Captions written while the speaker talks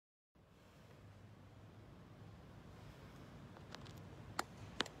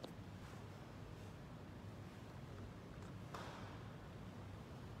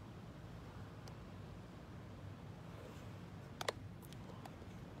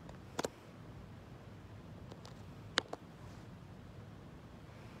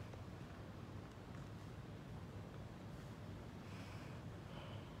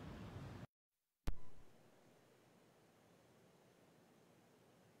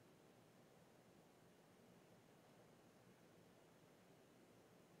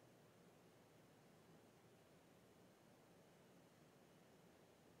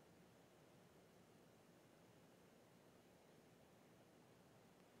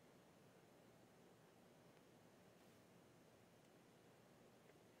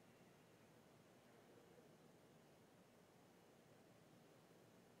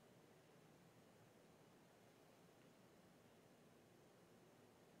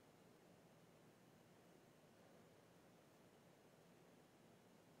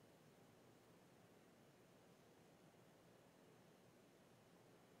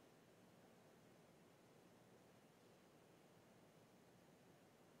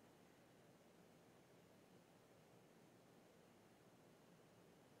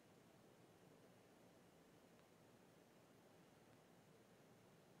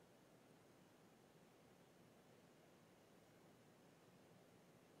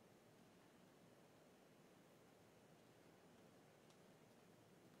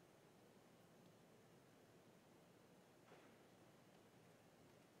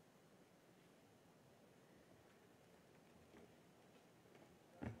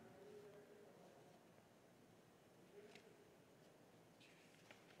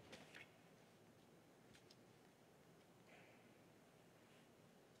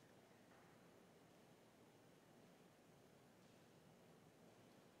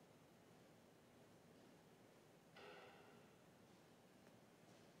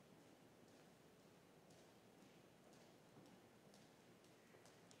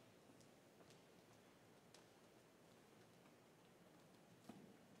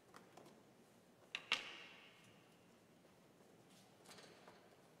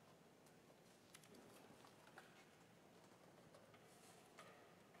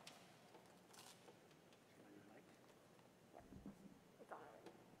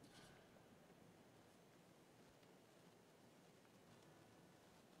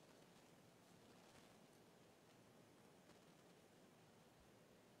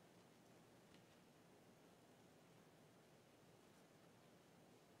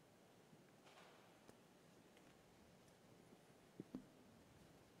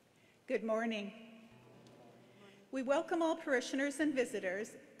Good morning. We welcome all parishioners and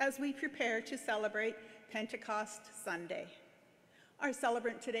visitors as we prepare to celebrate Pentecost Sunday. Our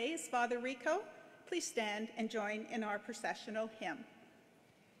celebrant today is Father Rico. Please stand and join in our processional hymn.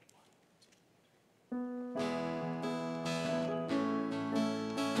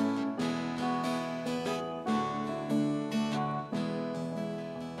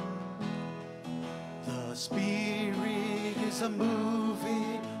 The Spirit is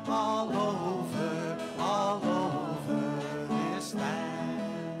a-moving all over this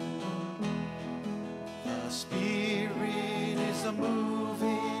land. The Spirit is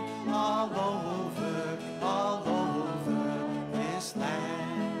a-moving all over this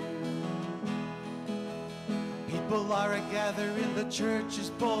land. People are a-gathering, the church is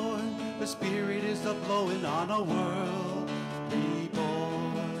born, the Spirit is a-blowing on a world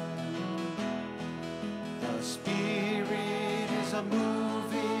reborn. The Spirit is a-moving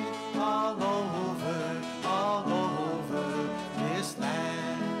all over this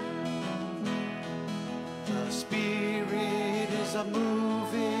land. The Spirit is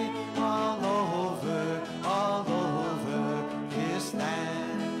a-moving all over this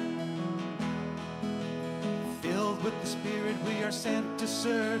land. Filled with the Spirit, we are sent to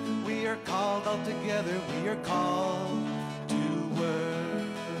serve. We are called all together. We are called to work.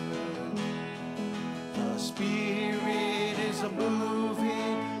 The Spirit is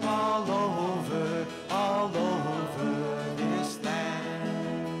a-moving all over this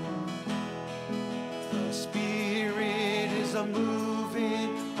land. The Spirit is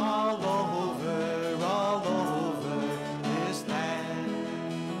a-moving all over this land.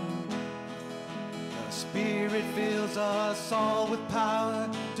 The Spirit fills us all with power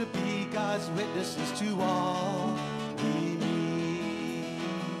to be God's witnesses to all we meet.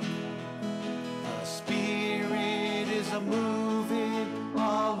 The Spirit is a-moving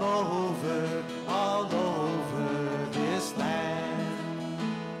all over this land.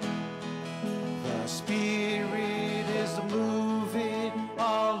 The Spirit is a-moving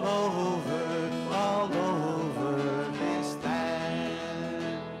all over this land.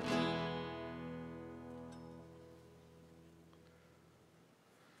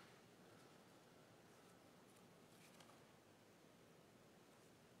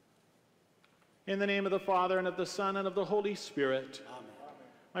 In the name of the Father, and of the Son, and of the Holy Spirit. Amen.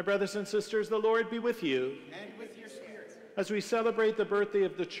 My brothers and sisters, the Lord be with you. And with your spirit. As we celebrate the birthday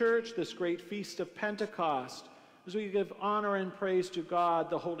of the Church, this great feast of Pentecost, as we give honor and praise to God,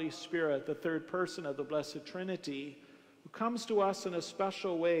 the Holy Spirit, the third person of the Blessed Trinity, who comes to us in a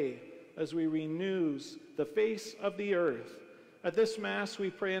special way as we renews the face of the earth. At this Mass, we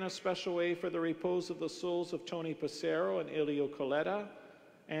pray in a special way for the repose of the souls of Tony Passero and Elio Coletta,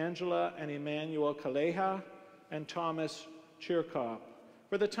 Angela and Emmanuel Kaleha, and Thomas Chirkop.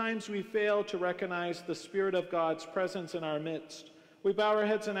 For the times we fail to recognize the Spirit of God's presence in our midst, we bow our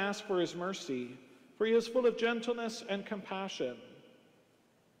heads and ask for his mercy, for he is full of gentleness and compassion.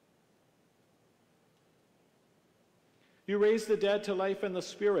 You raise the dead to life in the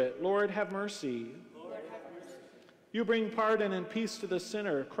Spirit. Lord, have mercy. Lord, have mercy. You bring pardon and peace to the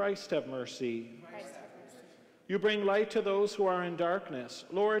sinner. Christ, have mercy. Christ, have mercy. You bring light to those who are in darkness.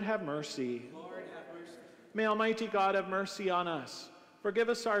 Lord, have mercy. Lord, have mercy. May Almighty God have mercy on us, forgive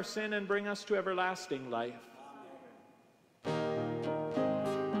us our sin, and bring us to everlasting life.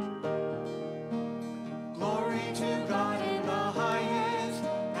 Glory to God in the highest,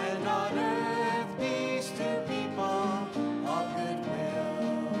 and on earth peace to people of good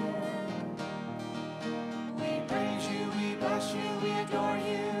will. We praise you, we bless you, we adore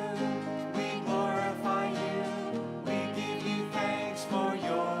you, we glorify you, we give you thanks for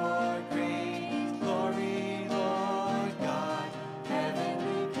your grace. Glory, Lord God,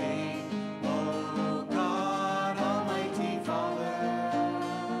 heavenly King, O God, Almighty Father.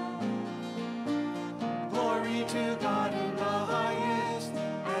 Glory to God in the highest,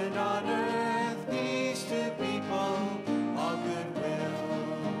 and on earth peace to people of good will.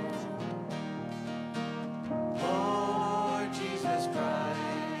 Lord Jesus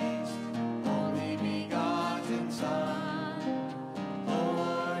Christ, only begotten Son,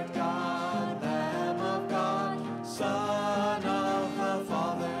 Lord God, Lamb of God, Son of the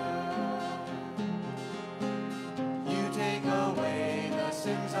Father, you take away the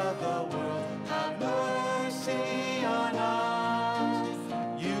sins of the world. Have mercy on us.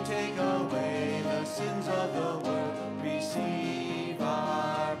 You take away the sins of the world. Receive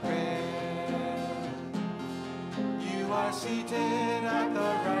our prayer. You are seated at the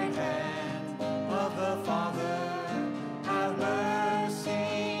right hand of the Father. Have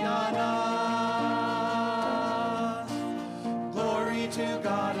mercy on us. Glory to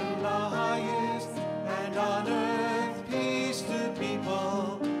God in the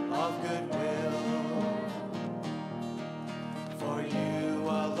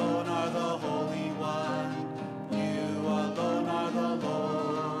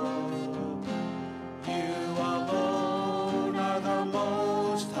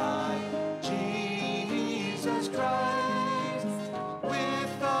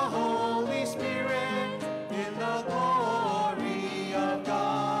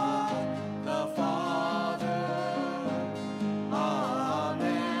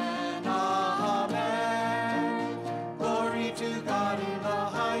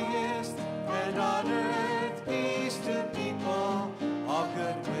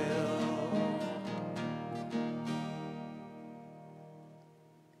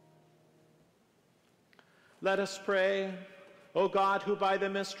Let us pray. O God, who by the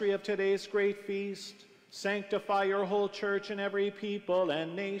mystery of today's great feast sanctify your whole church and every people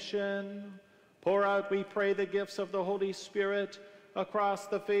and nation, pour out, we pray, the gifts of the Holy Spirit across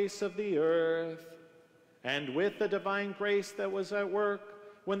the face of the earth. And with the divine grace that was at work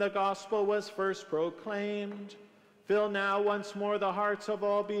when the gospel was first proclaimed, fill now once more the hearts of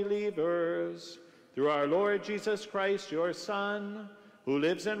all believers, through our Lord Jesus Christ, your Son, who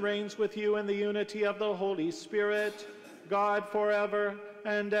lives and reigns with you in the unity of the Holy Spirit, God forever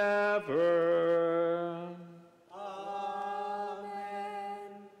and ever. Amen.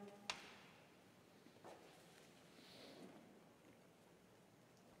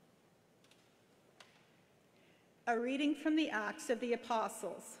 A reading from the Acts of the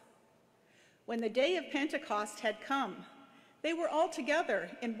Apostles. When the day of Pentecost had come, they were all together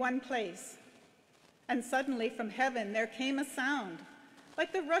in one place. And suddenly from heaven there came a sound,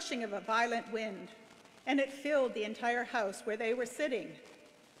 like the rushing of a violent wind, and it filled the entire house where they were sitting.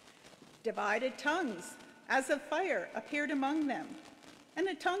 Divided tongues, as of fire, appeared among them, and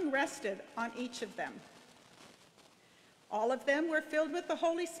a tongue rested on each of them. All of them were filled with the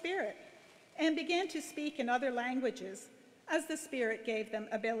Holy Spirit and began to speak in other languages as the Spirit gave them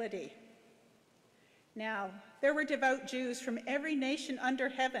ability. Now, there were devout Jews from every nation under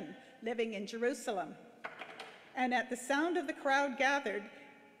heaven living in Jerusalem. And at the sound of the crowd gathered,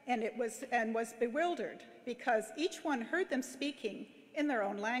 and was bewildered, because each one heard them speaking in their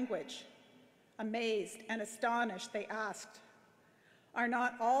own language. Amazed and astonished, they asked, "Are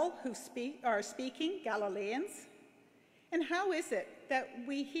not all who are speaking Galileans? And how is it that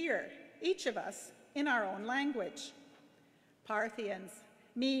we hear, each of us, in our own language?" Parthians,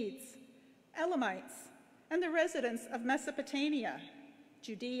 Medes, Elamites, and the residents of Mesopotamia,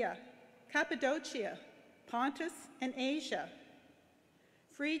 Judea, Cappadocia, Pontus and Asia,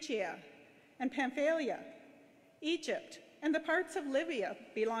 Phrygia and Pamphylia, Egypt, and the parts of Libya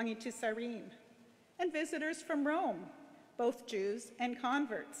belonging to Cyrene, and visitors from Rome, both Jews and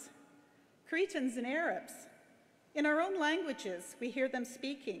converts, Cretans and Arabs. In our own languages, we hear them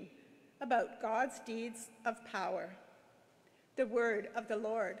speaking about God's deeds of power. The word of the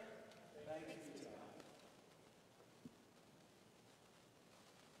Lord.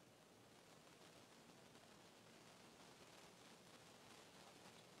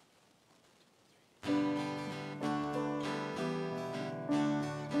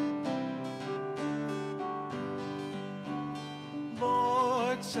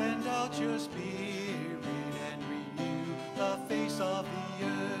 Lord, send out your Spirit and renew the face of the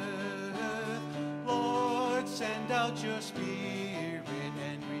earth. Lord, send out your Spirit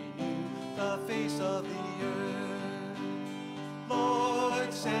and renew the face of the earth.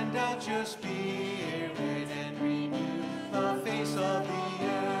 Lord, send out your Spirit and renew the face of the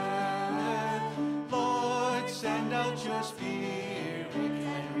earth. Lord, send out your Spirit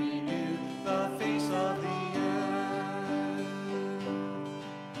and renew the face of the earth.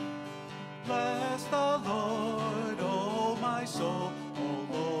 Bless the Lord, O my soul. O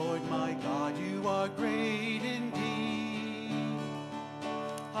Lord, my God, you are great indeed.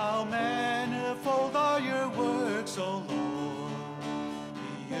 How manifold are your works, O Lord.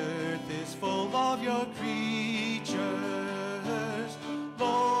 The earth is full of your creatures.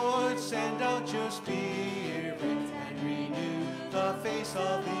 Lord, send out your Spirit and renew the face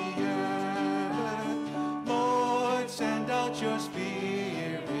of the earth. Lord, send out your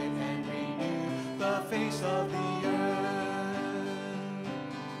Spirit and renew the face of the earth.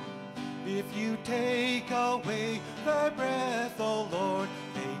 If you take away their breath, O Lord,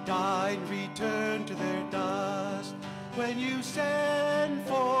 they die and return to their dust. When you send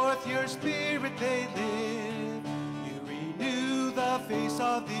forth your Spirit, they live. You renew the face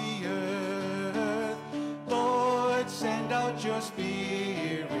of the earth. Lord, send out your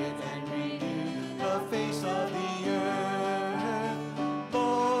Spirit and renew the face of the earth.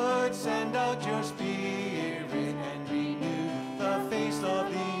 Lord, send out your Spirit and renew the face of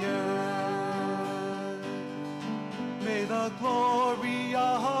the earth. May the glory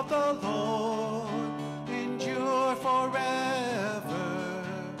of the Lord endure forever,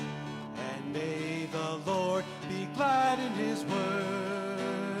 and may the Lord be glad in his word.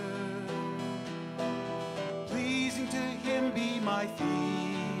 Pleasing to him be my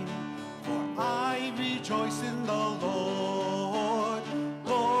theme, for I rejoice in the Lord.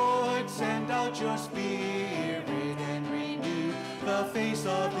 Lord, send out your Spirit and renew the face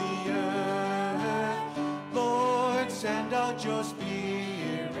of the earth. Lord, send out your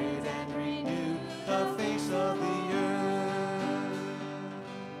Spirit and renew the face of the earth.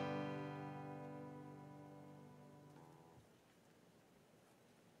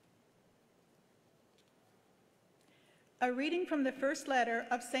 A reading from the first letter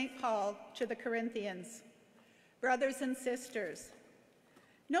of St. Paul to the Corinthians. Brothers and sisters,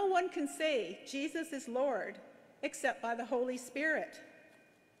 no one can say Jesus is Lord except by the Holy Spirit.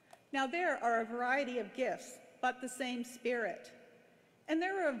 Now there are a variety of gifts, but the same Spirit. And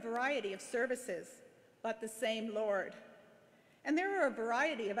there are a variety of services, but the same Lord. And there are a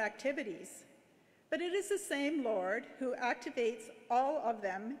variety of activities, but it is the same Lord who activates all of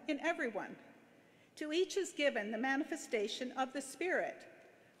them in everyone. To each is given the manifestation of the Spirit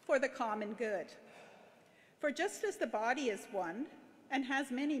for the common good. For just as the body is one and has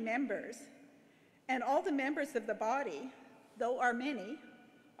many members, and all the members of the body, though are many,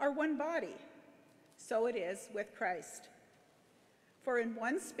 are one body, so it is with Christ. For in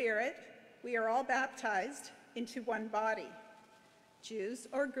one Spirit we are all baptized into one body, Jews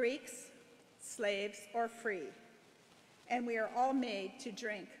or Greeks, slaves or free, and we are all made to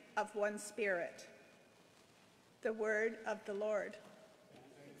drink of one Spirit. The word of the Lord.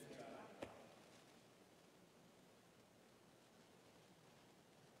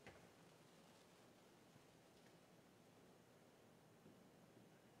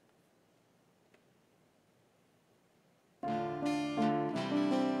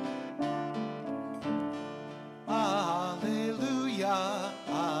 Alleluia,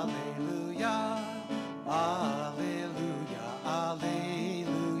 alleluia, alleluia,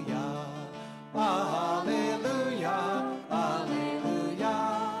 alleluia, alleluia, alleluia,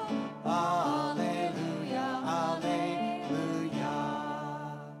 alleluia, alleluia.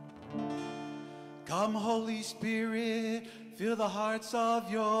 Come, Holy Spirit, fill the hearts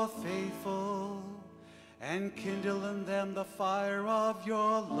of your faithful, and kindle in them the fire of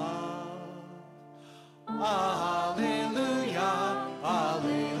your love. Alleluia,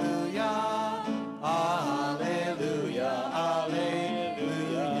 alleluia, alleluia,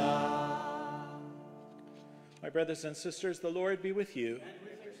 alleluia. My brothers and sisters, the Lord be with you. And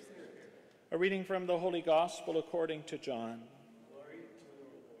with your spirit. A reading from the Holy Gospel according to John. Glory to the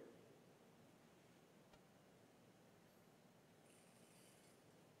Lord.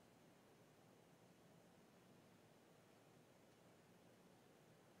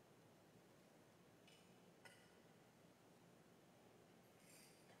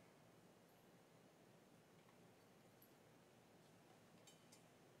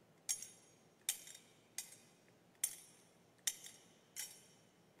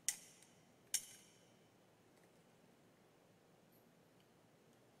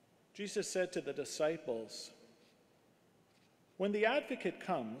 Jesus said to the disciples, "When the Advocate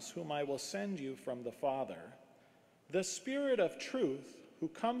comes, whom I will send you from the Father, the Spirit of truth who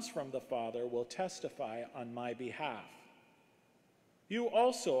comes from the Father will testify on my behalf. You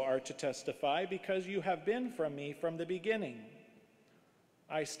also are to testify because you have been from me from the beginning.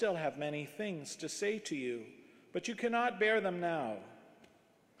 I still have many things to say to you, but you cannot bear them now.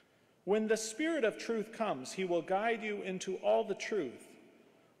 When the Spirit of truth comes, he will guide you into all the truth.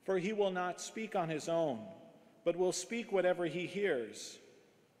 For he will not speak on his own, but will speak whatever he hears,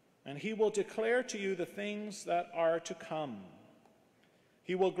 and he will declare to you the things that are to come.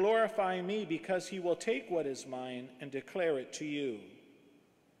 He will glorify me because he will take what is mine and declare it to you.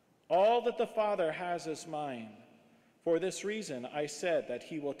 All that the Father has is mine. For this reason I said that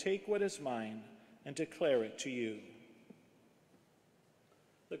he will take what is mine and declare it to you."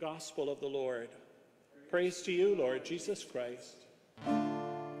 The Gospel of the Lord. Praise to you, Lord Jesus Christ.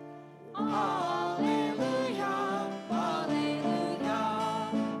 Alleluia, alleluia,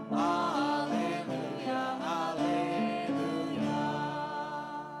 alleluia, alleluia.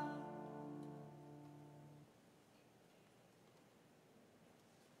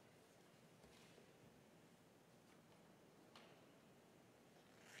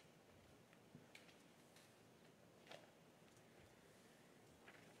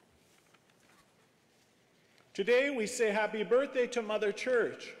 Today we say happy birthday to Mother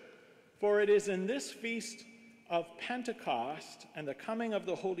Church, for it is in this feast of Pentecost and the coming of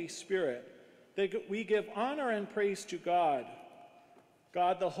the Holy Spirit that we give honor and praise to God,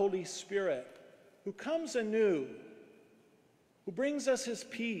 God the Holy Spirit, who comes anew, who brings us his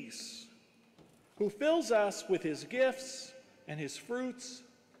peace, who fills us with his gifts and his fruits,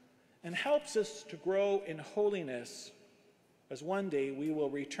 and helps us to grow in holiness, as one day we will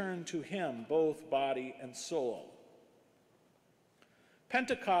return to him, both body and soul.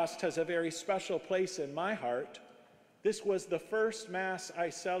 Pentecost has a very special place in my heart. This was the first Mass I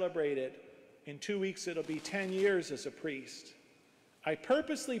celebrated. In 2 weeks, it'll be 10 years as a priest. I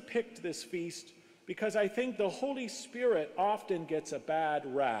purposely picked this feast because I think the Holy Spirit often gets a bad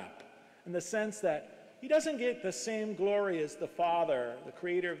rap, in the sense that he doesn't get the same glory as the Father, the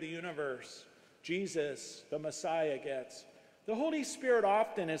creator of the universe, Jesus, the Messiah, gets, the Holy Spirit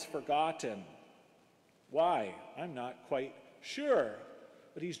often is forgotten. Why? I'm not quite sure.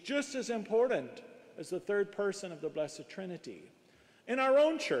 But he's just as important as the third person of the Blessed Trinity. In our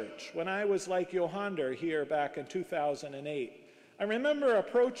own church, when I was like Johander here back in 2008, I remember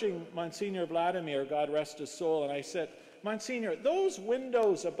approaching Monsignor Vladimir, God rest his soul, and I said, Monsignor, those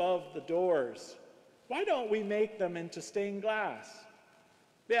windows above the doors, why don't we make them into stained glass?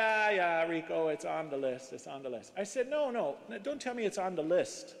 Yeah, Rico, it's on the list, it's on the list. I said, no, don't tell me it's on the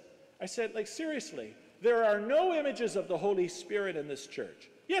list. I said, like, seriously, there are no images of the Holy Spirit in this church.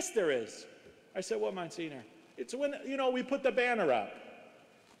 Yes, there is. I said, well, Monsignor, it's when, we put the banner up.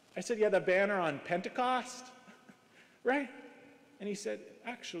 I said, yeah, the banner on Pentecost, right? And he said,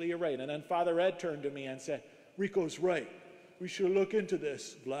 actually, you're right. And then Father Ed turned to me and said, Rico's right. We should look into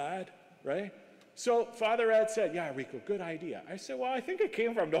this, Vlad, right? So Father Ed said, yeah, Rico, good idea. I said, well, I think it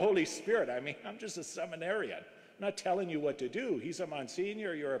came from the Holy Spirit. I mean, I'm just a seminarian. I'm not telling you what to do. He's a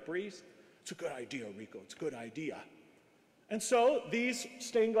Monsignor, you're a priest. It's a good idea, Rico, it's a good idea. And so these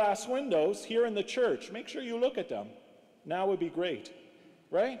stained glass windows here in the church, make sure you look at them. Now would be great,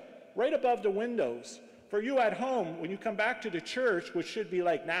 right? Right above the windows. For you at home, when you come back to the church, which should be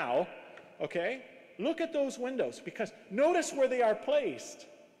like now, okay? Look at those windows, because notice where they are placed.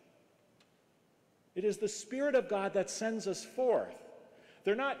 It is the Spirit of God that sends us forth.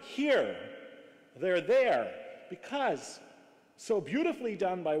 They're not here, they're there, because so beautifully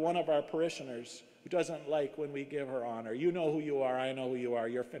done by one of our parishioners who doesn't like when we give her honor. You know who you are, I know who you are,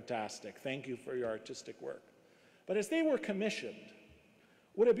 you're fantastic. Thank you for your artistic work. But as they were commissioned,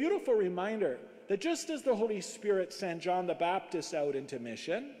 what a beautiful reminder that just as the Holy Spirit sent John the Baptist out into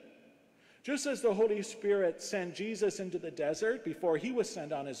mission, just as the Holy Spirit sent Jesus into the desert before he was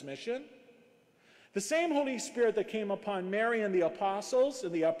sent on his mission, the same Holy Spirit that came upon Mary and the apostles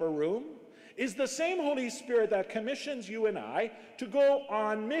in the upper room is the same Holy Spirit that commissions you and I to go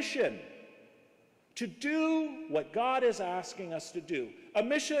on mission, to do what God is asking us to do, a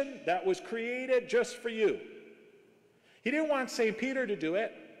mission that was created just for you. He didn't want St. Peter to do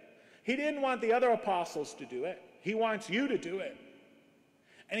it. He didn't want the other apostles to do it. He wants you to do it.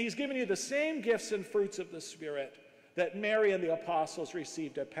 And he's given you the same gifts and fruits of the Spirit that Mary and the apostles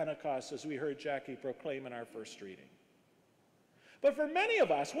received at Pentecost, as we heard Jackie proclaim in our first reading. But for many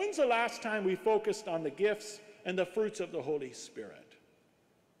of us, when's the last time we focused on the gifts and the fruits of the Holy Spirit?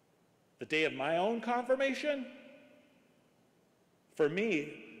 The day of my own confirmation? For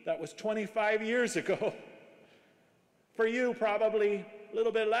me, that was 25 years ago. For you, probably a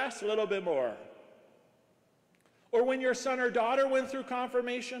little bit less, a little bit more. Or when your son or daughter went through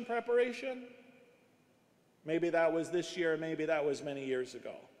confirmation preparation? Maybe that was this year, maybe that was many years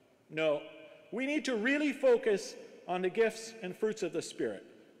ago. No, we need to really focus on the gifts and fruits of the Spirit.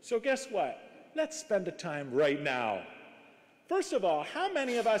 So guess what? Let's spend the time right now. First of all, how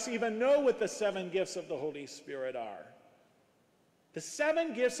many of us even know what the 7 gifts of the Holy Spirit are? The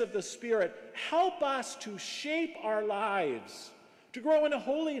 7 gifts of the Spirit help us to shape our lives, to grow in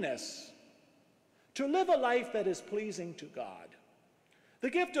holiness, to live a life that is pleasing to God.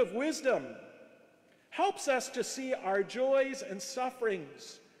 The gift of wisdom helps us to see our joys and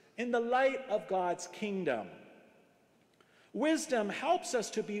sufferings in the light of God's kingdom. Wisdom helps us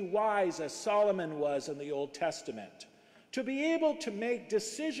to be wise, as Solomon was in the Old Testament, to be able to make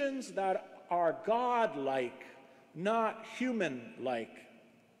decisions that are God-like, not human-like.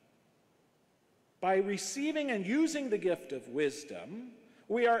 By receiving and using the gift of wisdom,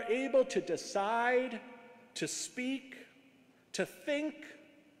 we are able to decide, to speak, to think,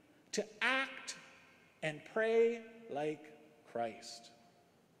 to act, and pray like Christ.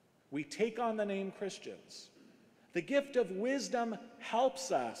 We take on the name Christians. The gift of wisdom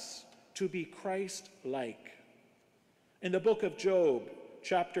helps us to be Christ-like. In the book of Job,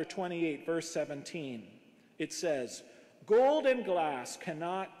 chapter 28, verse 17, it says, "Gold and glass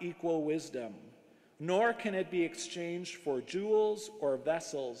cannot equal wisdom, nor can it be exchanged for jewels or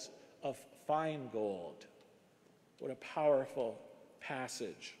vessels of fine gold." What a powerful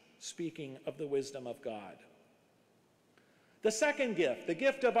passage, speaking of the wisdom of God. The second gift, the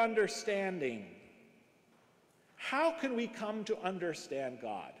gift of understanding. How can we come to understand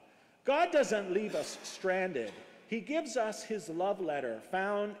God? God doesn't leave us stranded. He gives us his love letter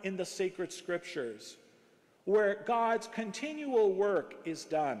found in the sacred scriptures, where God's continual work is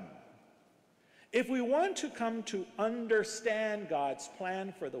done. If we want to come to understand God's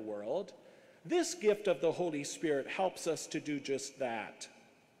plan for the world, this gift of the Holy Spirit helps us to do just that.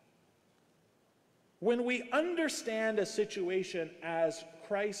 When we understand a situation as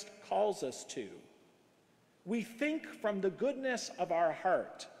Christ calls us to, we think from the goodness of our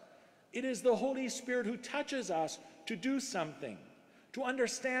heart It is the Holy Spirit who touches us to do something, to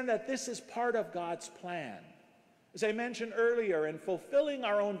understand that this is part of God's plan. As I mentioned earlier, in fulfilling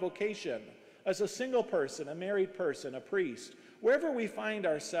our own vocation as a single person, a married person, a priest, wherever we find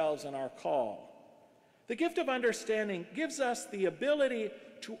ourselves in our call, the gift of understanding gives us the ability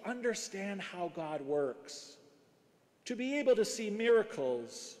to understand how God works, to be able to see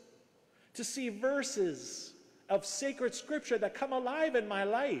miracles, to see verses of sacred scripture that come alive in my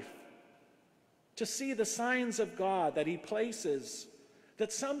life, to see the signs of God that he places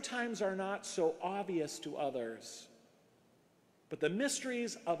that sometimes are not so obvious to others. But the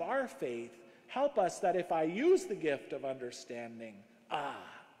mysteries of our faith help us that if I use the gift of understanding,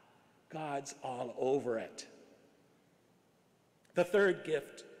 God's all over it. The third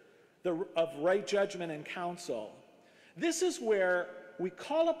gift, of right judgment and counsel. This is where we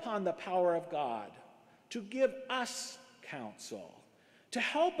call upon the power of God to give us counsel, to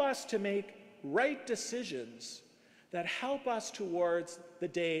help us to make right decisions that help us towards the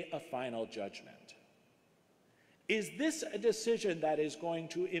day of final judgment. Is this a decision that is going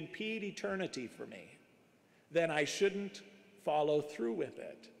to impede eternity for me? Then I shouldn't follow through with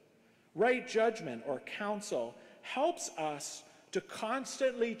it. Right judgment or counsel helps us to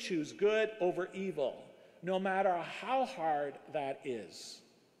constantly choose good over evil, no matter how hard that is.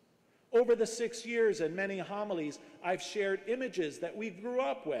 Over the 6 years in many homilies, I've shared images that we grew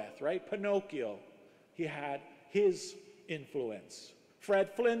up with, right? Pinocchio, he had his influence.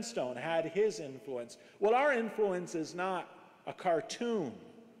 Fred Flintstone had his influence. Well, our influence is not a cartoon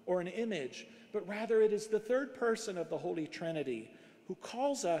or an image, but rather it is the third person of the Holy Trinity who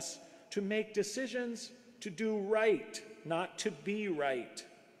calls us to make decisions to do right, not to be right,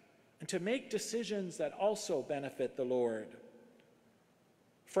 and to make decisions that also benefit the Lord.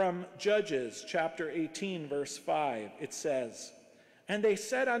 From Judges chapter 18, verse 5, it says, "And they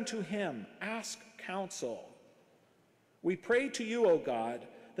said unto him, Ask counsel. We pray to you, O God,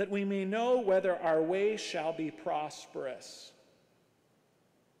 that we may know whether our way shall be prosperous."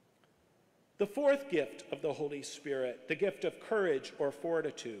 The fourth gift of the Holy Spirit, the gift of courage or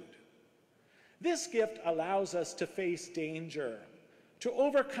fortitude. This gift allows us to face danger, to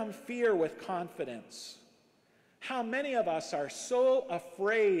overcome fear with confidence. How many of us are so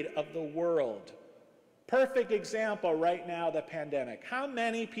afraid of the world? Perfect example right now, the pandemic. How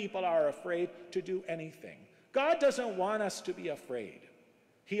many people are afraid to do anything? God doesn't want us to be afraid.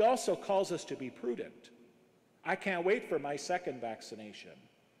 He also calls us to be prudent. I can't wait for my second vaccination.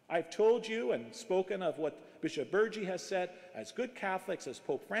 I've told you and spoken of what Bishop Burgee has said. As good Catholics, as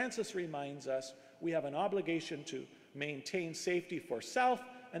Pope Francis reminds us, we have an obligation to maintain safety for self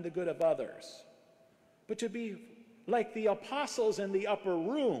and the good of others. But to be like the apostles in the upper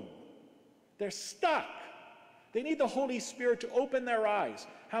room, they're stuck. They need the Holy Spirit to open their eyes.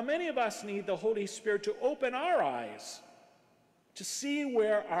 How many of us need the Holy Spirit to open our eyes to see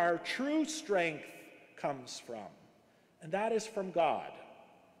where our true strength comes from? And that is from God,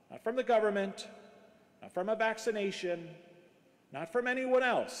 not from the government, not from a vaccination, not from anyone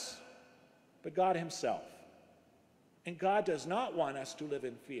else, but God himself. And God does not want us to live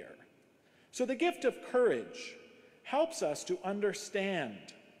in fear. So the gift of courage helps us to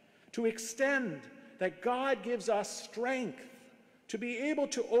understand, to extend that God gives us strength to be able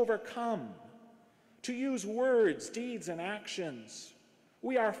to overcome, to use words, deeds, and actions.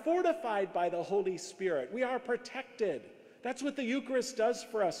 We are fortified by the Holy Spirit. We are protected. That's what the Eucharist does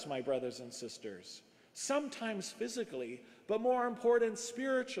for us, my brothers and sisters. Sometimes physically, but more important,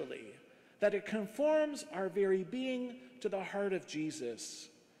 spiritually, that it conforms our very being to the heart of Jesus.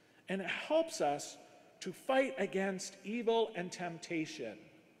 And it helps us to fight against evil and temptation.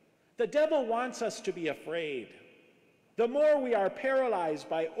 The devil wants us to be afraid. The more we are paralyzed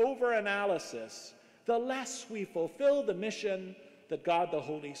by overanalysis, the less we fulfill the mission that God the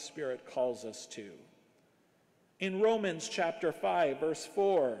Holy Spirit calls us to. In Romans chapter 5, verse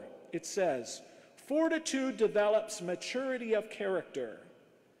 4, it says, "Fortitude develops maturity of character,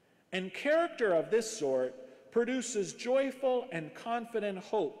 and character of this sort produces joyful and confident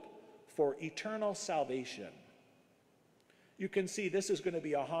hope for eternal salvation." You can see this is going to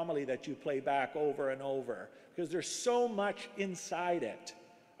be a homily that you play back over and over because there's so much inside it.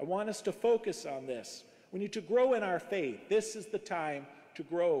 I want us to focus on this. We need to grow in our faith. This is the time to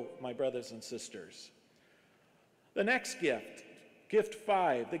grow, my brothers and sisters. The next gift, gift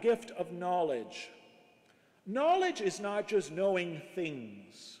 5, the gift of knowledge. Knowledge is not just knowing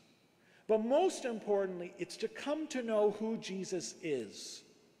things, but most importantly, it's to come to know who Jesus is.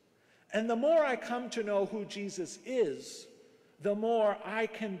 And the more I come to know who Jesus is, the more I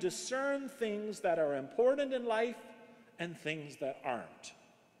can discern things that are important in life and things that aren't.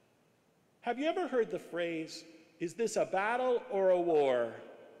 Have you ever heard the phrase, "Is this a battle or a war?"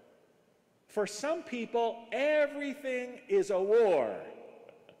 For some people, everything is a war.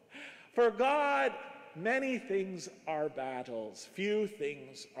 For God, many things are battles, few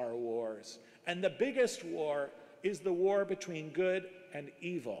things are wars. And the biggest war is the war between good and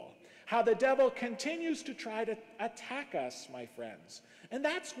evil. How the devil continues to try to attack us, my friends. And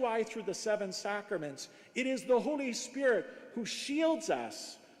that's why through the 7 sacraments, it is the Holy Spirit who shields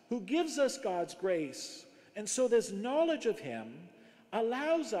us, who gives us God's grace. And so this knowledge of him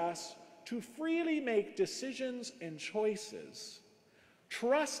allows us to freely make decisions and choices,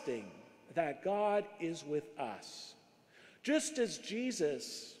 trusting that God is with us. Just as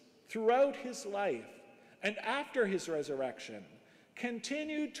Jesus, throughout his life and after his resurrection,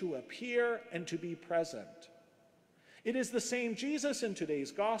 continued to appear and to be present. It is the same Jesus in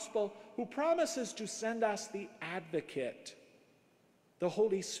today's gospel who promises to send us the advocate, the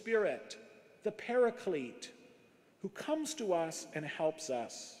Holy Spirit, the Paraclete, who comes to us and helps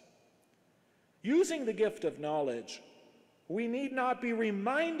us. Using the gift of knowledge, we need not be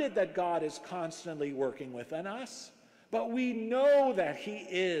reminded that God is constantly working within us, but we know that he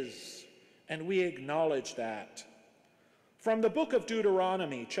is, and we acknowledge that. From the book of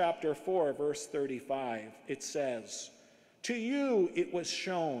Deuteronomy, chapter 4, verse 35, it says, "To you it was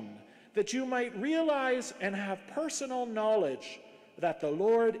shown that you might realize and have personal knowledge that the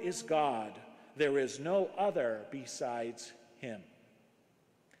Lord is God. There is no other besides him."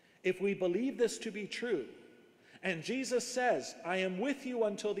 If we believe this to be true, and Jesus says, "I am with you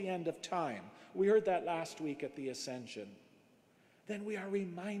until the end of time," we heard that last week at the Ascension, then we are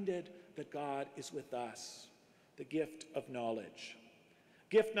reminded that God is with us, the gift of knowledge.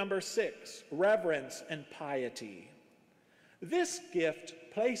 Gift number 6, reverence and piety. This gift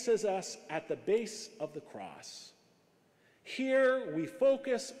places us at the base of the cross. Here we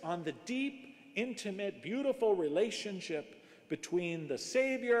focus on the deep, intimate, beautiful relationship between the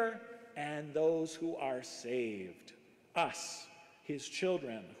Savior and those who are saved, us, his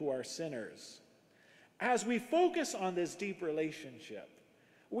children who are sinners. As we focus on this deep relationship,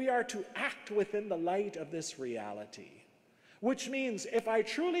 we are to act within the light of this reality, which means if I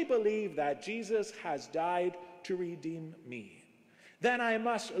truly believe that Jesus has died to redeem me, then I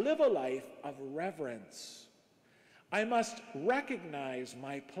must live a life of reverence. I must recognize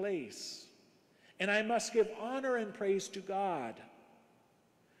my place, and I must give honor and praise to God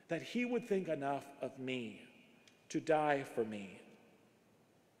that he would think enough of me to die for me.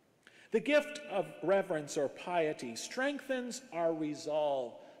 The gift of reverence or piety strengthens our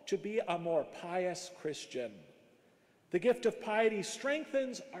resolve to be a more pious Christian. The gift of piety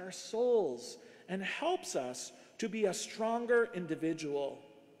strengthens our souls and helps us to be a stronger individual.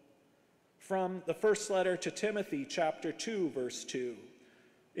 From the first letter to Timothy, chapter 2, verse 2,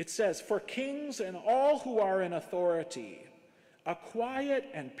 it says, "For kings and all who are in authority, a quiet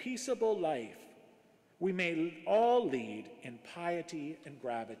and peaceable life we may all lead in piety and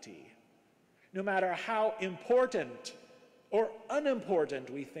gravity." No matter how important or unimportant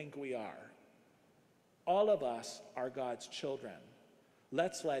we think we are, all of us are God's children.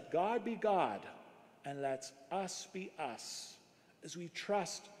 Let's let God be God, and let's us be us, as we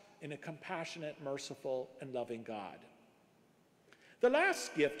trust in a compassionate, merciful, and loving God. The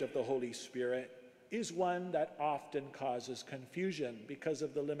last gift of the Holy Spirit is one that often causes confusion because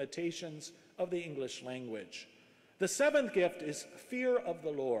of the limitations of the English language. The 7th gift is fear of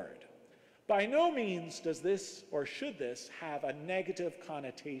the Lord. By no means does this or should this have a negative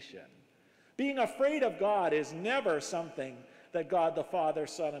connotation. Being afraid of God is never something that God the Father,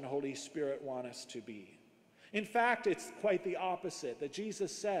 Son, and Holy Spirit want us to be. In fact, it's quite the opposite, that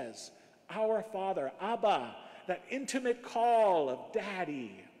Jesus says, "Our Father," Abba, that intimate call of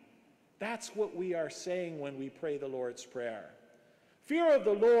Daddy. That's what we are saying when we pray the Lord's Prayer. Fear of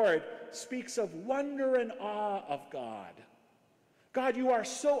the Lord speaks of wonder and awe of God. God, you are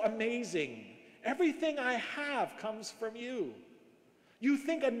so amazing. Everything I have comes from you. You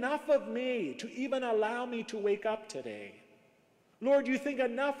think enough of me to even allow me to wake up today. Lord, you think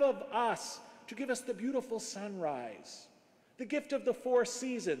enough of us to give us the beautiful sunrise, the gift of the 4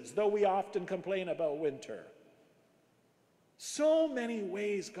 seasons, though we often complain about winter. So many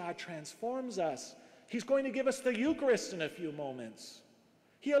ways God transforms us. He's going to give us the Eucharist in a few moments.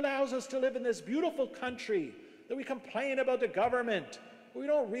 He allows us to live in this beautiful country that we complain about the government, but we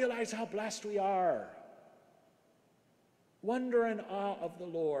don't realize how blessed we are. Wonder and awe of the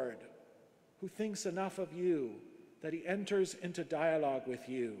Lord, who thinks enough of you that he enters into dialogue with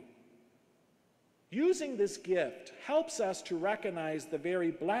you. Using this gift helps us to recognize the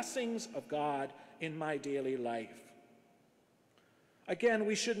very blessings of God in my daily life. Again,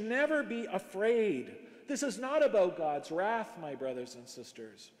 we should never be afraid. This is not about God's wrath, my brothers and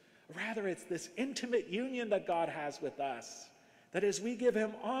sisters. Rather, it's this intimate union that God has with us, that as we give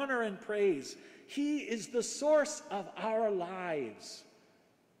him honor and praise, he is the source of our lives.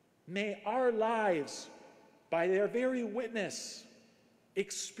 May our lives, by their very witness,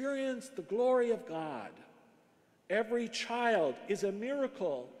 experience the glory of God. Every child is a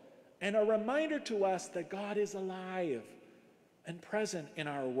miracle and a reminder to us that God is alive and present in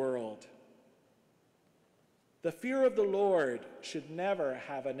our world. The fear of the Lord should never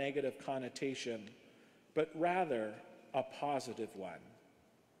have a negative connotation, but rather a positive one.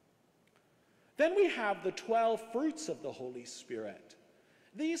 Then we have the 12 fruits of the Holy Spirit.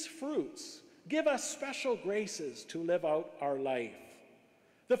 These fruits give us special graces to live out our life.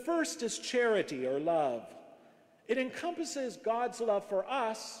 The first is charity or love. It encompasses God's love for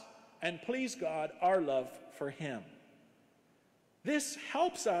us and, please God, our love for him. This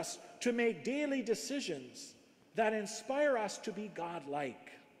helps us to make daily decisions that inspire us to be God-like.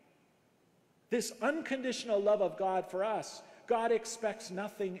 This unconditional love of God for us, God expects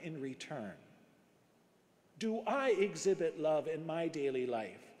nothing in return. Do I exhibit love in my daily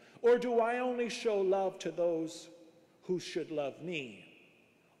life? Or do I only show love to those who should love me?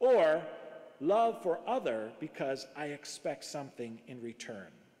 Or love for other because I expect something in return?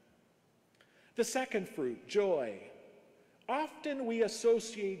 The second fruit, joy. Often we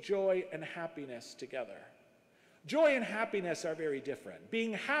associate joy and happiness together. Joy and happiness are very different.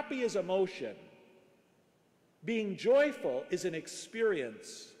 Being happy is emotion. Being joyful is an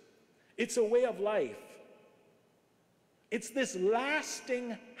experience. It's a way of life. It's this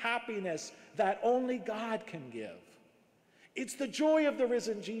lasting happiness that only God can give. It's the joy of the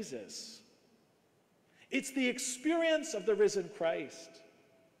risen Jesus. It's the experience of the risen Christ.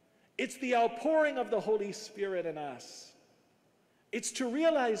 It's the outpouring of the Holy Spirit in us. It's to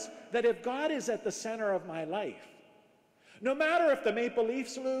realize that if God is at the center of my life, no matter if the Maple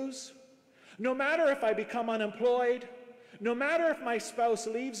Leafs lose, no matter if I become unemployed, no matter if my spouse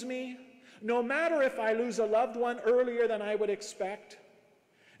leaves me, no matter if I lose a loved one earlier than I would expect,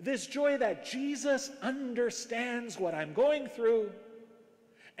 this joy that Jesus understands what I'm going through,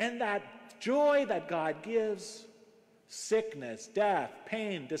 and that joy that God gives, sickness, death,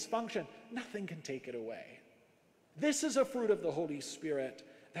 pain, dysfunction, nothing can take it away. This is a fruit of the Holy Spirit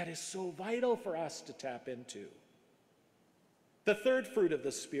that is so vital for us to tap into. The third fruit of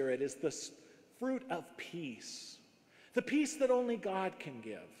the Spirit is the fruit of peace, the peace that only God can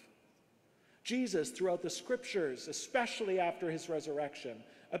give. Jesus, throughout the scriptures, especially after his resurrection,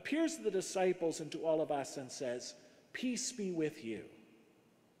 appears to the disciples and to all of us and says, "Peace be with you."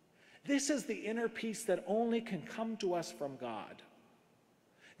 This is the inner peace that only can come to us from God.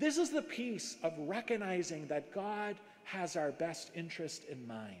 This is the peace of recognizing that God has our best interest in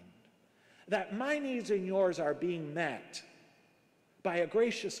mind, that my needs and yours are being met by a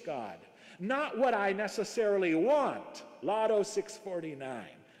gracious God, not what I necessarily want. Lotto 649.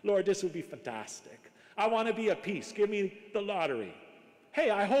 Lord, this would be fantastic. I want to be at peace. Give me the lottery. Hey,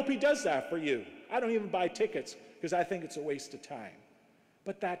 I hope he does that for you. I don't even buy tickets because I think it's a waste of time.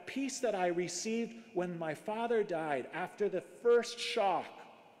 But that peace that I received when my father died after the first shock,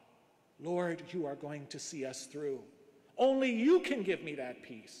 Lord, you are going to see us through. Only you can give me that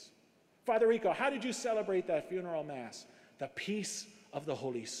peace. Father Rico, how did you celebrate that funeral mass? The peace of the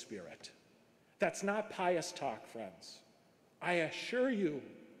Holy Spirit. That's not pious talk, friends. I assure you,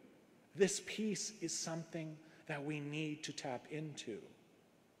 this peace is something that we need to tap into.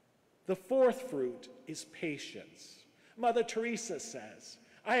 The fourth fruit is patience. Mother Teresa says,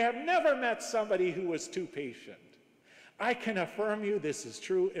 "I have never met somebody who was too patient." I can affirm you this is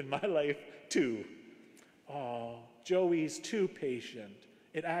true in my life too. Oh, Joey's too patient.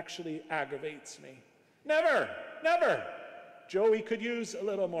 It actually aggravates me. Never, never. Joey could use a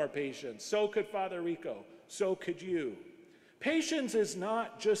little more patience. So could Father Rico. So could you. Patience is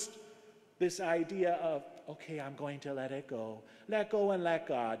not just this idea of, okay, I'm going to let it go. Let go and let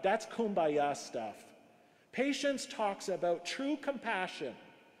God. That's kumbaya stuff. Patience talks about true compassion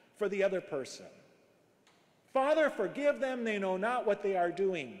for the other person. Father, forgive them, they know not what they are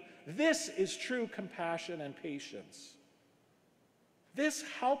doing. This is true compassion and patience. This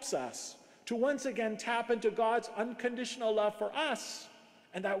helps us to once again tap into God's unconditional love for us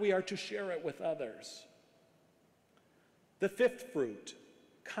and that we are to share it with others. The fifth fruit,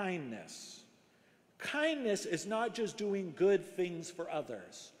 kindness. Kindness is not just doing good things for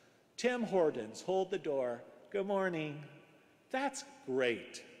others. Tim Hortons, hold the door. Good morning. That's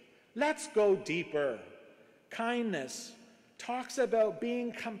great. Let's go deeper. Kindness talks about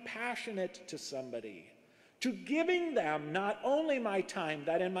being compassionate to somebody, to giving them not only my time,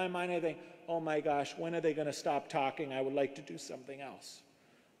 that in my mind I think, oh my gosh, when are they going to stop talking? I would like to do something else.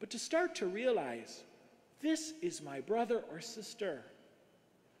 But to start to realize, this is my brother or sister.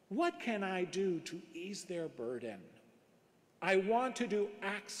 What can I do to ease their burden? I want to do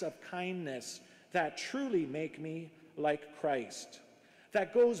acts of kindness that truly make me like Christ,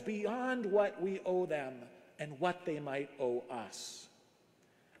 that goes beyond what we owe them and what they might owe us.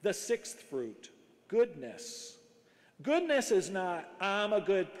 The sixth fruit, goodness. Goodness is not, I'm a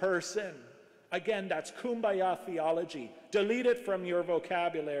good person. Again, that's kumbaya theology. Delete it from your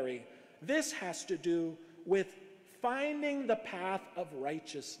vocabulary. This has to do with finding the path of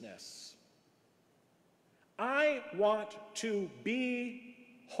righteousness. I want to be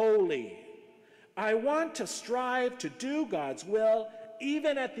holy. I want to strive to do God's will,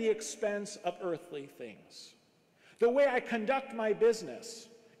 even at the expense of earthly things. The way I conduct my business,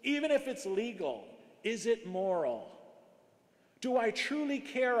 even if it's legal, is it moral? Do I truly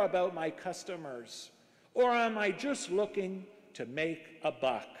care about my customers, or am I just looking to make a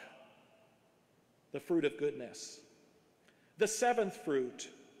buck? The fruit of goodness. The seventh fruit,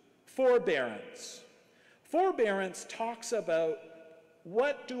 forbearance. Forbearance talks about,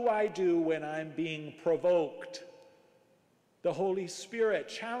 what do I do when I'm being provoked? The Holy Spirit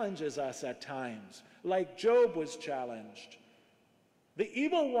challenges us at times, like Job was challenged. The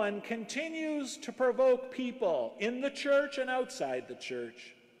evil one continues to provoke people in the church and outside the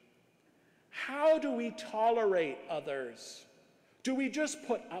church. How do we tolerate others? Do we just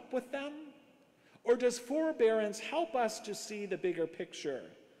put up with them? Or does forbearance help us to see the bigger picture,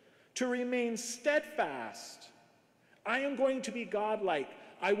 to remain steadfast? I am going to be godlike.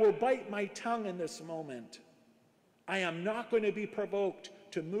 I will bite my tongue in this moment. I am not going to be provoked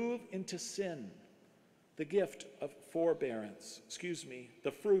to move into sin. The gift of forbearance,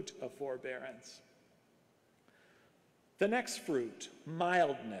 the fruit of forbearance. The next fruit,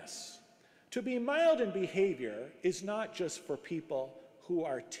 mildness. To be mild in behavior is not just for people who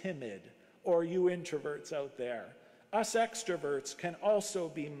are timid, or you introverts out there. Us extroverts can also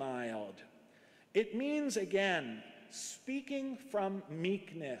be mild. It means, again, speaking from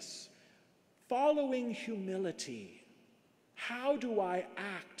meekness, following humility. How do I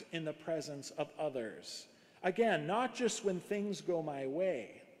act in the presence of others? Again, not just when things go my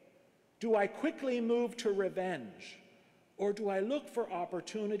way. Do I quickly move to revenge? Or do I look for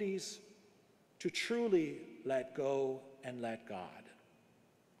opportunities to truly let go and let God?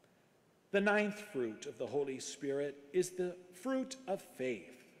 The ninth fruit of the Holy Spirit is the fruit of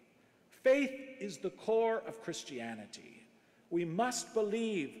faith. Faith is the core of Christianity. We must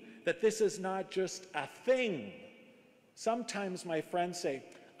believe that this is not just a thing. Sometimes my friends say,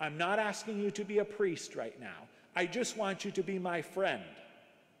 I'm not asking you to be a priest right now. I just want you to be my friend.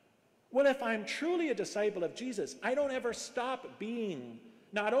 Well, if I'm truly a disciple of Jesus, I don't ever stop being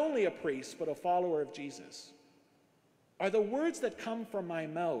not only a priest, but a follower of Jesus. Are the words that come from my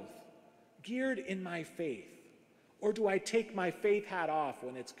mouth geared in my faith? Or do I take my faith hat off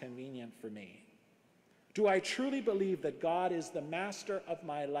when it's convenient for me? Do I truly believe that God is the master of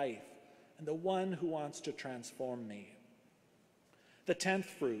my life and the one who wants to transform me? The 10th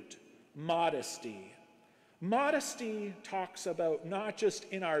fruit, modesty. Modesty talks about not just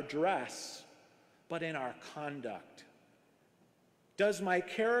in our dress, but in our conduct. Does my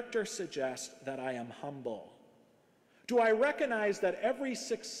character suggest that I am humble? Do I recognize that every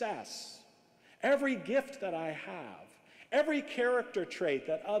success, every gift that I have, every character trait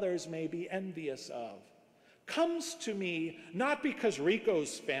that others may be envious of, comes to me not because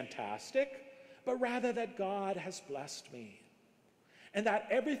Rico's fantastic, but rather that God has blessed me, and that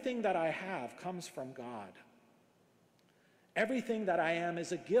everything that I have comes from God. Everything that I am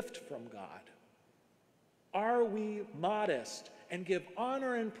is a gift from God. Are we modest and give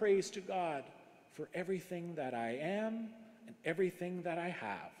honor and praise to God for everything that I am and everything that I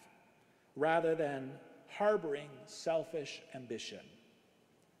have, rather than harboring selfish ambition?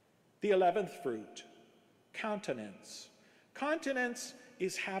 The 11th fruit, continence. Continence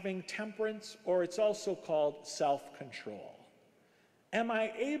is having temperance, or it's also called self-control. Am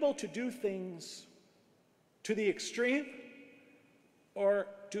I able to do things to the extreme, or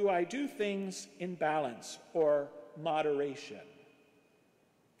do I do things in balance or moderation?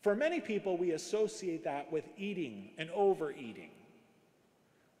 For many people, we associate that with eating and overeating.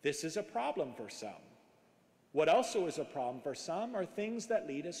 This is a problem for some. What also is a problem for some are things that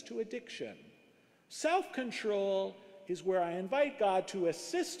lead us to addiction. Self-control is where I invite God to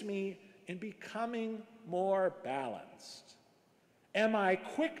assist me in becoming more balanced. Am I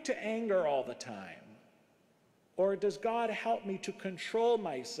quick to anger all the time? Or does God help me to control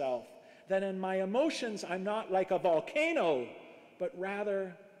myself, that in my emotions I'm not like a volcano, but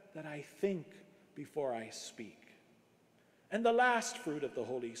rather that I think before I speak. And the last fruit of the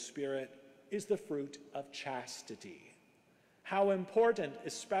Holy Spirit is the fruit of chastity. How important,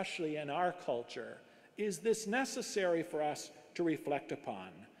 especially in our culture, is this necessary for us to reflect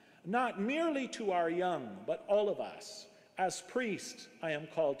upon, not merely to our young, but all of us. As priests, I am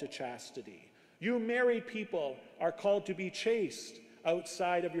called to chastity. You married people are called to be chaste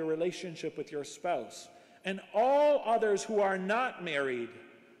outside of your relationship with your spouse. And all others who are not married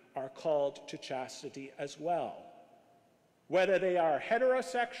are called to chastity as well. Whether they are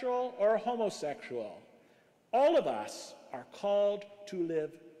heterosexual or homosexual, all of us are called to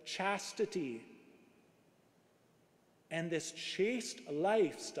live chastity. And this chaste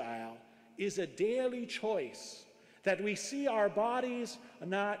lifestyle is a daily choice that we see our bodies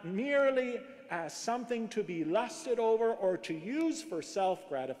not merely as something to be lusted over or to use for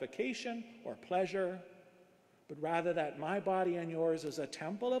self-gratification or pleasure, but rather that my body and yours is a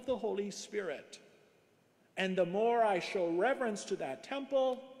temple of the Holy Spirit. And the more I show reverence to that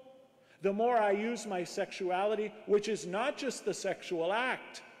temple, the more I use my sexuality, which is not just the sexual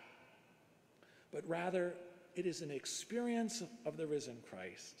act, but rather it is an experience of the risen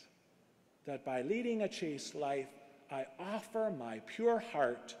Christ, that by leading a chaste life, I offer my pure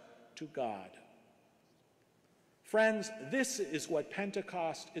heart to God. Friends, this is what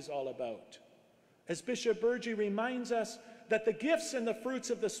Pentecost is all about. As Bishop Burgee reminds us that the gifts and the fruits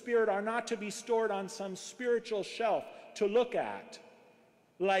of the Spirit are not to be stored on some spiritual shelf to look at,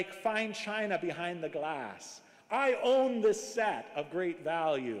 like fine china behind the glass. I own this set of great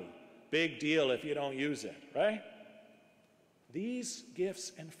value. Big deal if you don't use it, right? These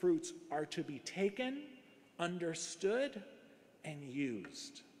gifts and fruits are to be taken, understood, and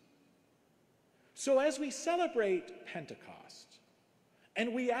used. So as we celebrate Pentecost,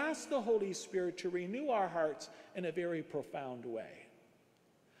 and we ask the Holy Spirit to renew our hearts in a very profound way,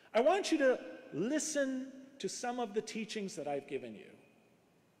 I want you to listen to some of the teachings that I've given you.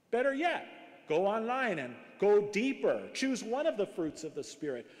 Better yet, go online and go deeper. Choose one of the fruits of the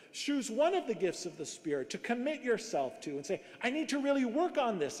Spirit. Choose one of the gifts of the Spirit to commit yourself to and say, I need to really work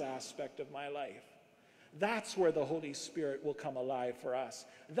on this aspect of my life. That's where the Holy Spirit will come alive for us.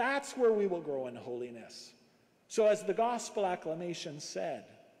 That's where we will grow in holiness. So as the gospel acclamation said,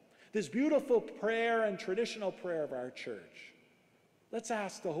 this beautiful prayer and traditional prayer of our church, let's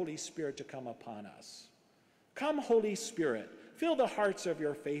ask the Holy Spirit to come upon us. Come, Holy Spirit, fill the hearts of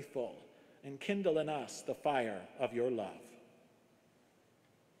your faithful and kindle in us the fire of your love.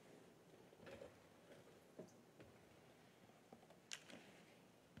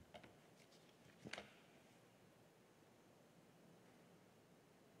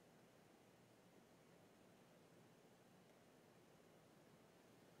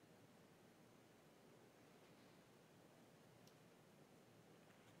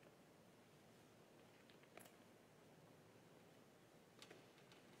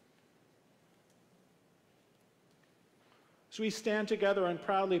 As we stand together and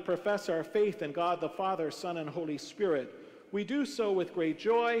proudly profess our faith in God the Father, Son, and Holy Spirit, we do so with great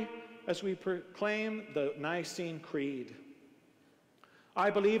joy as we proclaim the Nicene Creed. I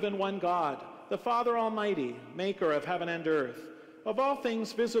believe in one God, the Father Almighty, maker of heaven and earth, of all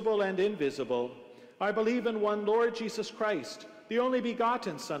things visible and invisible. I believe in one Lord Jesus Christ, the only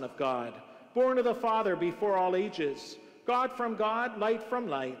begotten Son of God, born of the Father before all ages, God from God, light from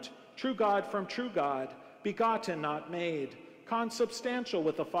light, true God from true God, begotten, not made, consubstantial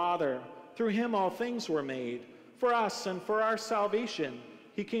with the Father. Through him all things were made. For us and for our salvation,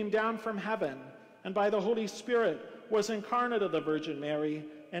 he came down from heaven, and by the Holy Spirit was incarnate of the Virgin Mary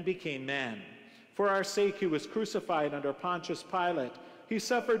and became man. For our sake he was crucified under Pontius Pilate. He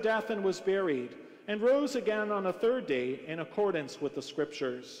suffered death and was buried, and rose again on the third day in accordance with the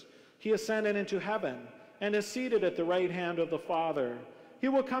Scriptures. He ascended into heaven and is seated at the right hand of the Father. He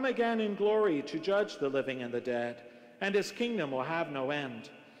will come again in glory to judge the living and the dead, and his kingdom will have no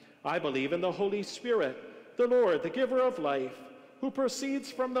end. I believe in the Holy Spirit, the Lord, the giver of life, who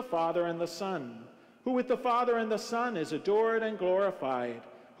proceeds from the Father and the Son, who with the Father and the Son is adored and glorified,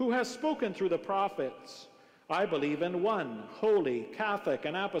 who has spoken through the prophets. I believe in one holy, Catholic,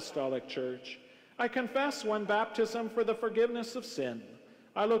 and Apostolic Church. I confess one baptism for the forgiveness of sin.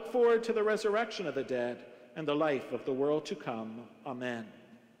 I look forward to the resurrection of the dead and the life of the world to come. Amen.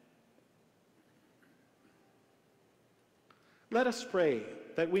 Let us pray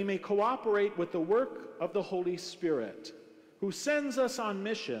that we may cooperate with the work of the Holy Spirit, who sends us on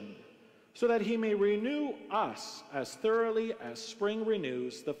mission, so that he may renew us as thoroughly as spring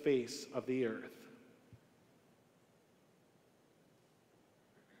renews the face of the earth.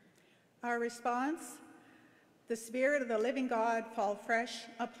 Our response, the Spirit of the living God fall fresh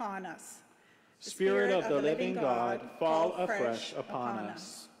upon us. Spirit of the living God, fall afresh upon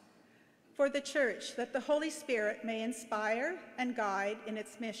us. For the Church, that the Holy Spirit may inspire and guide in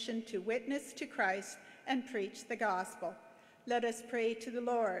its mission to witness to Christ and preach the gospel. Let us pray to the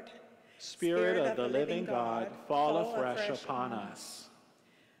Lord. Spirit of the living God, fall afresh upon us.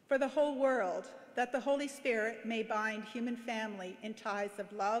 For the whole world, that the Holy Spirit may bind human family in ties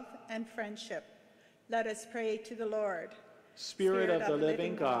of love and friendship. Let us pray to the Lord. Spirit of the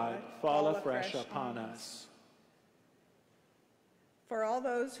living God, fall afresh upon us. For all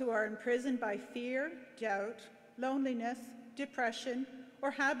those who are imprisoned by fear, doubt, loneliness, depression,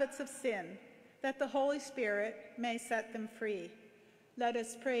 or habits of sin, that the Holy Spirit may set them free. Let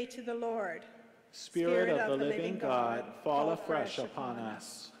us pray to the Lord. Spirit of the living God, fall afresh upon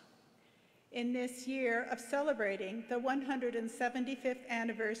us. In this year of celebrating the 175th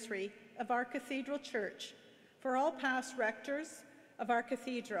anniversary of our Cathedral Church, for all past rectors of our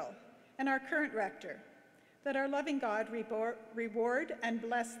cathedral and our current rector, that our loving God reward and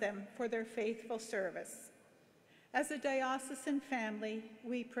bless them for their faithful service. As a diocesan family,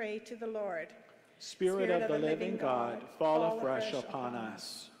 we pray to the Lord. Spirit of the living God, fall afresh upon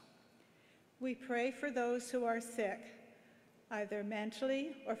us. We pray for those who are sick, either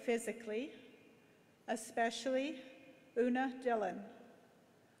mentally or physically, especially Una Dillon,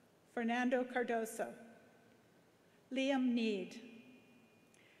 Fernando Cardoso, Liam Need,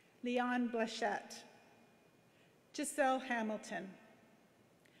 Leon Blachette, Giselle Hamilton,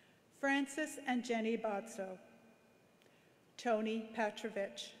 Francis and Jenny Bozzo, Tony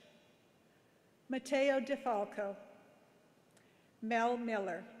Petrovich, Matteo DeFalco, Mel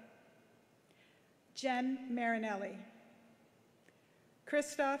Miller, Jen Marinelli,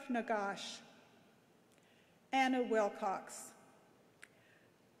 Christoph Nagash, Anna Wilcox,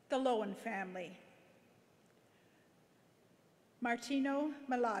 the Lowen family, Martino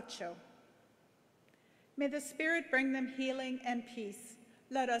Malacho. May the Spirit bring them healing and peace.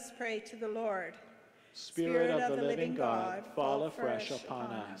 Let us pray to the Lord. Spirit of the living God, fall afresh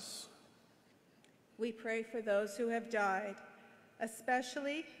upon us. We pray for those who have died,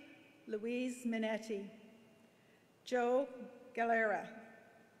 especially Louise Minetti, Joe Galera,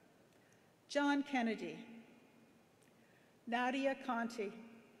 John Kennedy, Nadia Conti,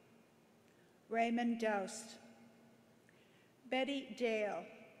 Raymond Doust, Betty Dale,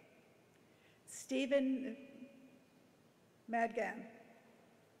 Stephen Madgan,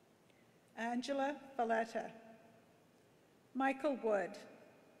 Angela Valletta, Michael Wood,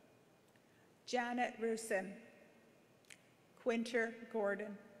 Janet Rusin, Quinter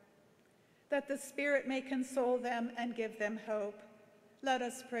Gordon, that the Spirit may console them and give them hope. Let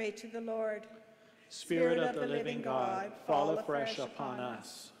us pray to the Lord. Spirit of the living God, fall afresh upon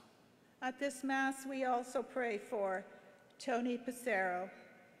us. At this Mass, we also pray for Tony Pissarro,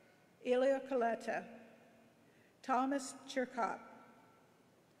 Elio Coletta, Thomas Chirkop,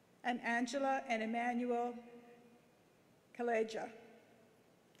 and Angela and Emmanuel Kaleja.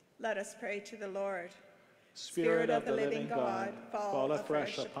 Let us pray to the Lord. Spirit of the living God, fall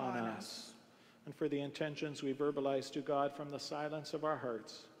afresh upon us. And for the intentions we verbalize to God from the silence of our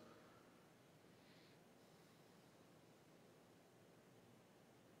hearts.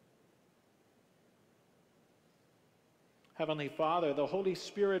 Heavenly Father, the Holy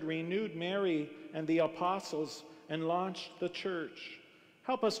Spirit renewed Mary and the apostles and launched the church.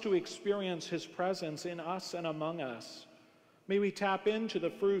 Help us to experience his presence in us and among us. May we tap into the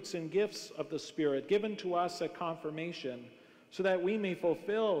fruits and gifts of the Spirit given to us at confirmation, so that we may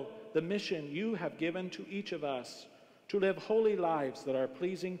fulfill the mission you have given to each of us, to live holy lives that are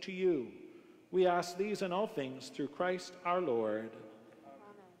pleasing to you. We ask these and all things through Christ our Lord.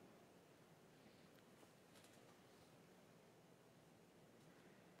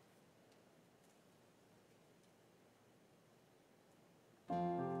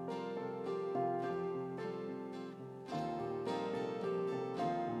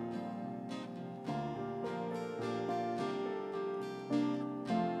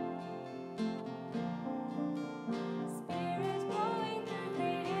 Spirit blowing through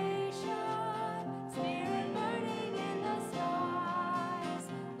creation, Spirit burning in the sky.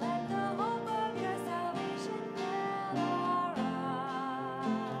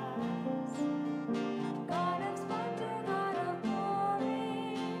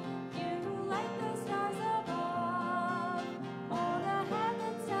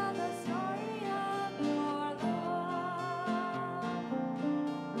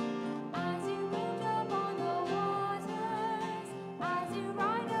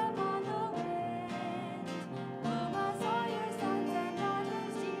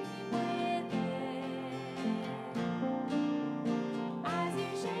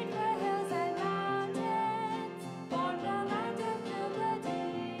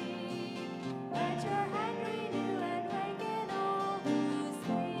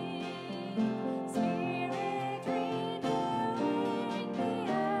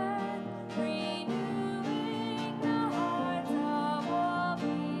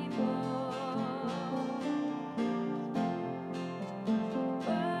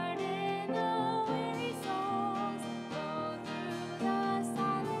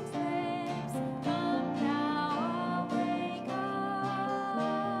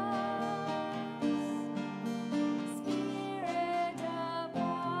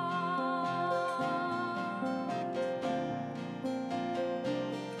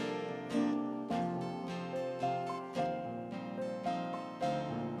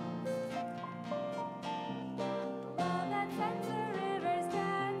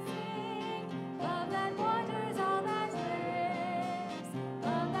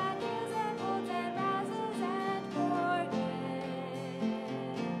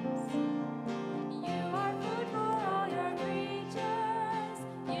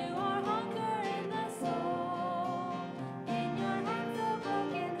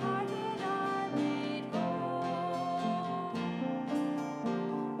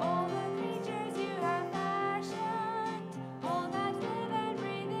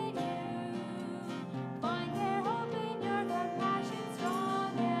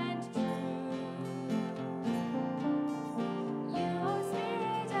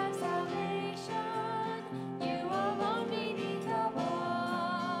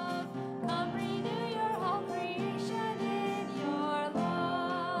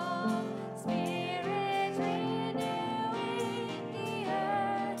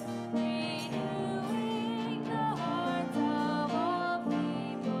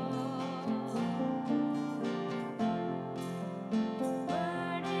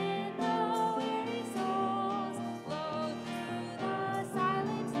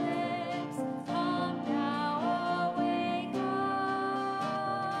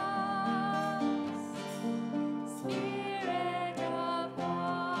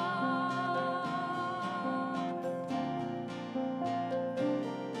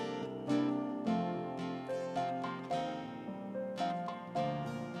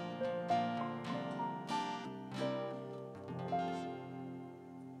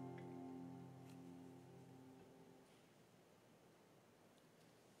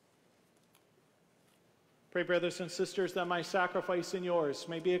 Pray, brothers and sisters, that my sacrifice and yours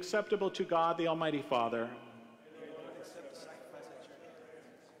may be acceptable to God, the Almighty Father. May the Lord accept the sacrifice at your hands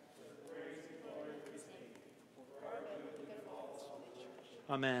for the praise and glory of his name, for our good and the good of all his holy church.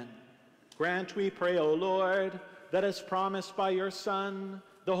 Amen. Grant, we pray, O Lord, that as promised by your Son,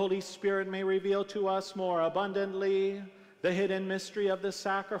 the Holy Spirit may reveal to us more abundantly the hidden mystery of the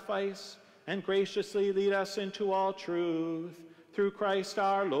sacrifice and graciously lead us into all truth. Through Christ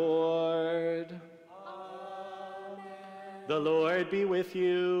our Lord. Amen. The Lord be with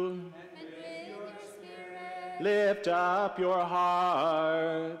you. And with your spirit, Lift up your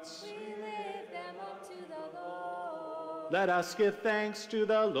hearts. we lift them up to the Lord. Let us give thanks to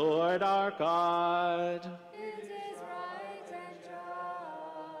the Lord our God. It is right and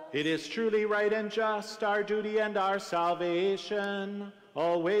just. It is truly right and just, our duty and our salvation,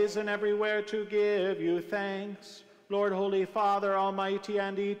 always and everywhere to give you thanks, Lord, Holy Father, Almighty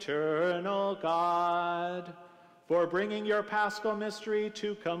and eternal God. For bringing your paschal mystery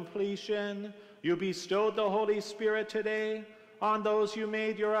to completion, you bestowed the Holy Spirit today on those you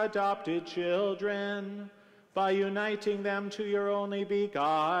made your adopted children, by uniting them to your only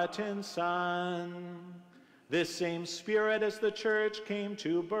begotten Son. This same Spirit, as the Church came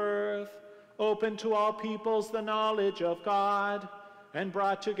to birth, opened to all peoples the knowledge of God, and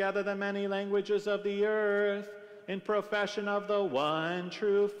brought together the many languages of the earth in profession of the one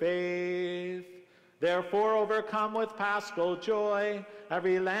true faith. Therefore, overcome with paschal joy,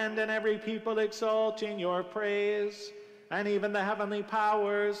 every land and every people exalting your praise, and even the heavenly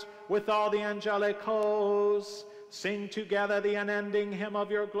powers with all the angelic hosts sing together the unending hymn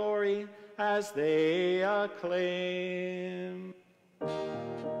of your glory as they acclaim.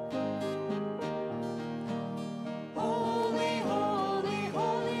 Holy, holy,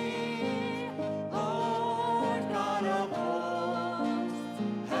 holy, Lord God of hosts,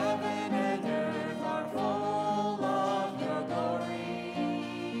 heaven and earth are full of your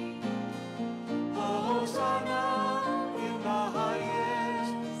glory. Hosanna in the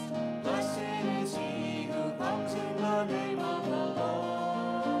highest, blessed is he who comes in the name of the Lord.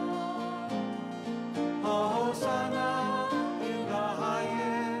 Hosanna in the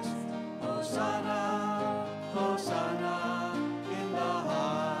highest, Hosanna, Hosanna in the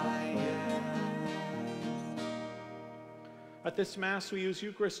highest. At this Mass, we use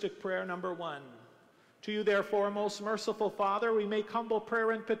Eucharistic prayer number 1. To you, therefore, most merciful Father, we make humble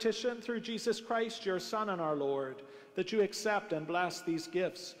prayer and petition through Jesus Christ, your Son and our Lord, that you accept and bless these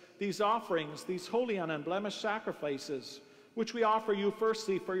gifts, these offerings, these holy and unblemished sacrifices, which we offer you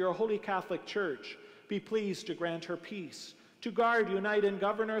firstly for your holy Catholic Church. Be pleased to grant her peace, to guard, unite, and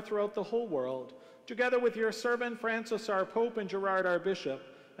govern her throughout the whole world, together with your servant Francis, our Pope, and Gerard, our Bishop,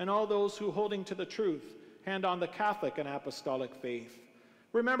 and all those who, holding to the truth, hand on the Catholic and Apostolic faith.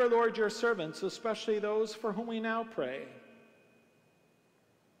 Remember, Lord, your servants, especially those for whom we now pray,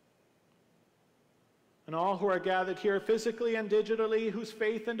 and all who are gathered here physically and digitally, whose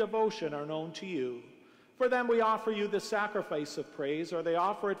faith and devotion are known to you. For them we offer you the sacrifice of praise, or they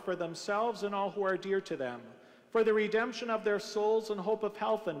offer it for themselves and all who are dear to them, for the redemption of their souls and hope of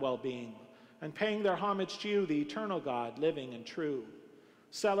health and well-being, and paying their homage to you, the eternal God, living and true.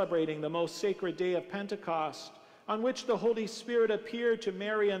 Celebrating the most sacred day of Pentecost, on which the Holy Spirit appeared to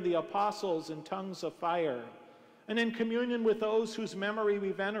Mary and the apostles in tongues of fire, and in communion with those whose memory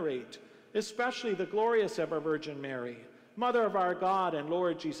we venerate, especially the glorious ever Virgin Mary, Mother of our God and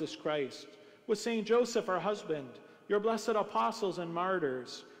Lord Jesus Christ, with Saint Joseph, her husband, your blessed apostles and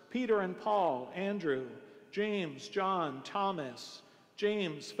martyrs, Peter and Paul, Andrew, James, John, Thomas,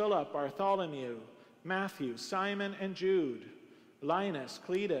 James, Philip, Bartholomew, Matthew, Simon, and Jude, Linus,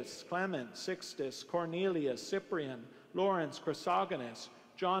 Cletus, Clement, Sixtus, Cornelius, Cyprian, Lawrence, Chrysogonus,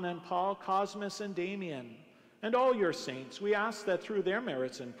 John and Paul, Cosmas, and Damian, and all your saints. We ask that through their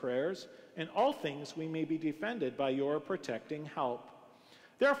merits and prayers, in all things we may be defended by your protecting help.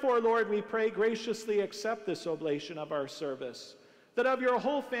 Therefore, Lord, we pray, graciously accept this oblation of our service, that of your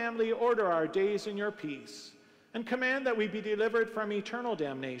whole family order our days in your peace, and command that we be delivered from eternal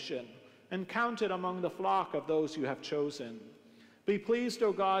damnation, and counted among the flock of those you have chosen. Be pleased,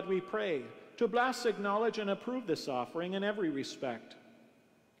 O God, we pray, to bless, acknowledge, and approve this offering in every respect.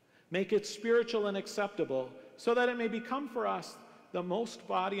 Make it spiritual and acceptable, so that it may become for us the most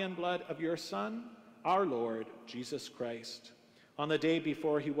body and blood of your Son, our Lord, Jesus Christ. On the day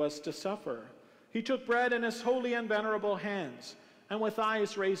before he was to suffer, he took bread in his holy and venerable hands, and with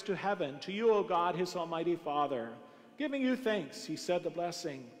eyes raised to heaven, to you, O God, his almighty Father, giving you thanks, he said the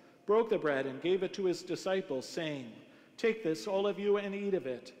blessing, broke the bread, and gave it to his disciples, saying, "Take this, all of you, and eat of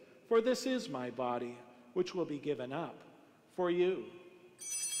it, for this is my body, which will be given up for you."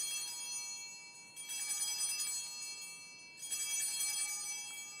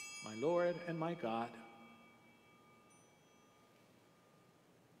 my Lord and my God.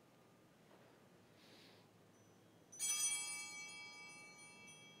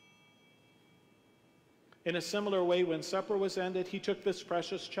 In a similar way, when supper was ended, he took this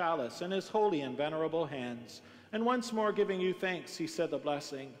precious chalice in his holy and venerable hands, and once more giving you thanks, he said the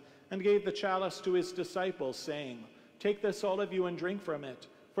blessing, and gave the chalice to his disciples, saying, "Take this, all of you, and drink from it,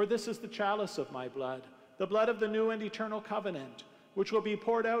 for this is the chalice of my blood, the blood of the new and eternal covenant, which will be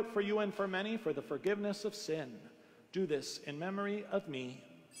poured out for you and for many for the forgiveness of sin. Do this in memory of me."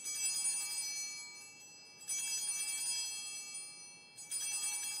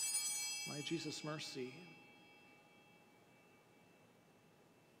 My Jesus, mercy.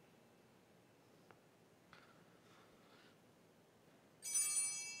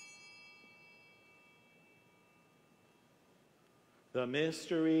 The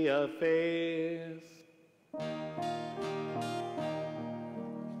mystery of faith.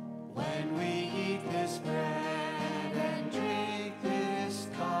 When we eat this bread and drink this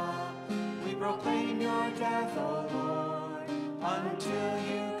cup, we proclaim your death, O Lord, until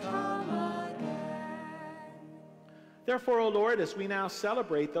you come again. Therefore, O Lord, as we now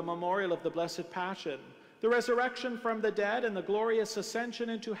celebrate the memorial of the Blessed Passion, the resurrection from the dead, and the glorious ascension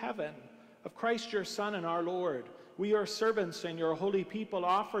into heaven of Christ your Son and our Lord, we, your servants and your holy people,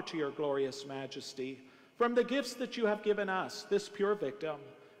 offer to your glorious majesty, from the gifts that you have given us, this pure victim,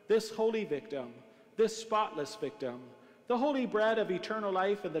 this holy victim, this spotless victim, the holy bread of eternal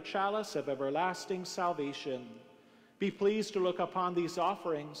life and the chalice of everlasting salvation. Be pleased to look upon these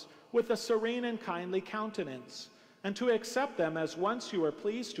offerings with a serene and kindly countenance, and to accept them as once you were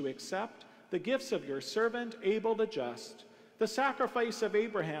pleased to accept the gifts of your servant Abel the just, the sacrifice of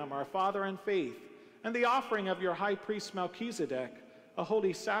Abraham, our father in faith, and the offering of your high priest Melchizedek, a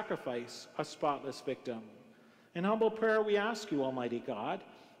holy sacrifice, a spotless victim. In humble prayer we ask you, Almighty God,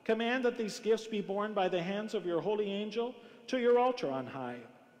 command that these gifts be borne by the hands of your holy angel to your altar on high,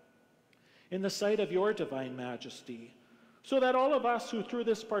 in the sight of your divine majesty, so that all of us who through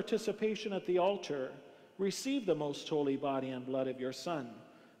this participation at the altar receive the most holy body and blood of your Son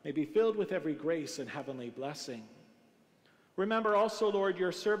may be filled with every grace and heavenly blessing. Remember also, Lord,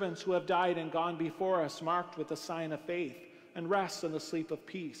 your servants who have died and gone before us, marked with the sign of faith, and rest in the sleep of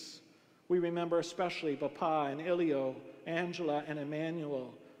peace. We remember especially Papa and Ilio, Angela and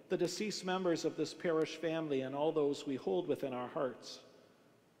Emmanuel, the deceased members of this parish family, and all those we hold within our hearts.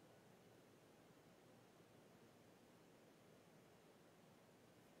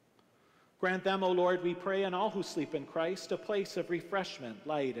 Grant them, O Lord, we pray, and all who sleep in Christ, a place of refreshment,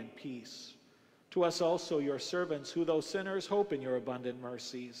 light, and peace. To us also, your servants, who though sinners hope in your abundant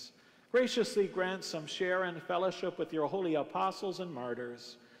mercies, graciously grant some share and fellowship with your holy apostles and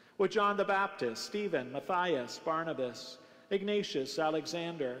martyrs, with John the Baptist, Stephen, Matthias, Barnabas, Ignatius,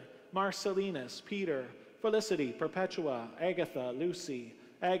 Alexander, Marcellinus, Peter, Felicity, Perpetua, Agatha, Lucy,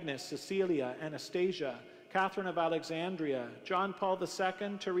 Agnes, Cecilia, Anastasia, Catherine of Alexandria, John Paul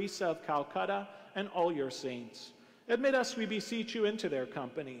II, Teresa of Calcutta, and all your saints. Admit us, we beseech you, into their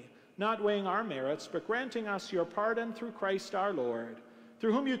company, not weighing our merits, but granting us your pardon through Christ our Lord,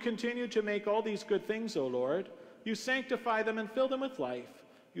 through whom you continue to make all these good things, O Lord. You sanctify them and fill them with life.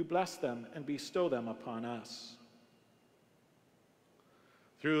 You bless them and bestow them upon us.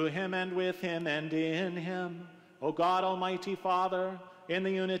 Through him and with him and in him, O God, Almighty Father, in the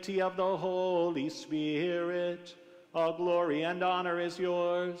unity of the Holy Spirit, all glory and honor is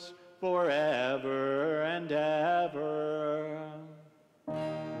yours forever and ever.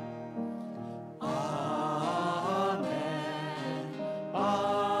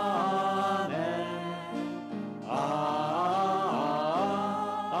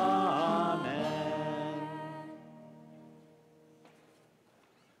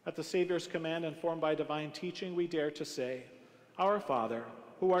 At the Savior's command, informed by divine teaching, we dare to say, Our Father,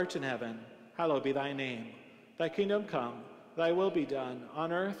 who art in heaven, hallowed be thy name. Thy kingdom come, thy will be done,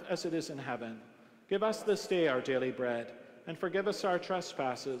 on earth as it is in heaven. Give us this day our daily bread, and forgive us our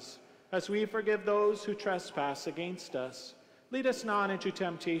trespasses, as we forgive those who trespass against us. Lead us not into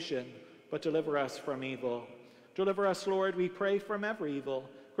temptation, but deliver us from evil. Deliver us, Lord, we pray, from every evil.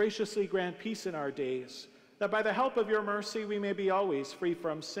 Graciously grant peace in our days, that by the help of your mercy we may be always free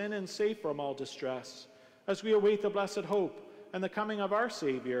from sin and safe from all distress, as we await the blessed hope and the coming of our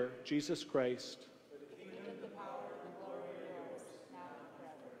Savior, Jesus Christ.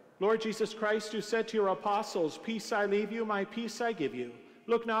 Lord Jesus Christ, who said to your apostles, Peace I leave you, my peace I give you,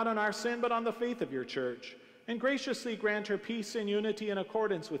 look not on our sin, but on the faith of your church, and graciously grant her peace and unity in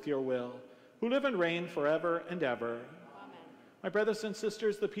accordance with your will, who live and reign forever and ever. Amen. My brothers and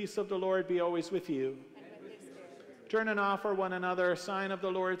sisters, the peace of the Lord be always with you. Turn and offer one another a sign of the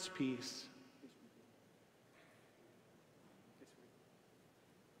Lord's peace.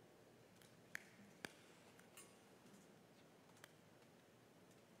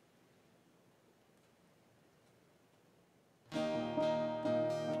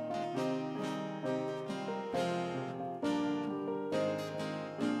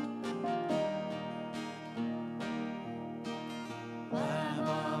 Lamb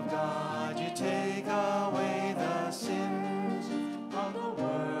of God, you take away the sins of the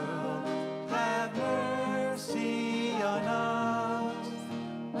world. Have mercy on us.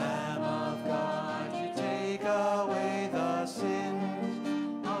 Lamb of God, you take away the sins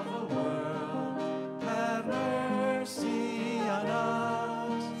of the world. Have mercy on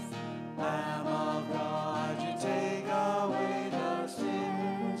us. Lamb of God, you take away the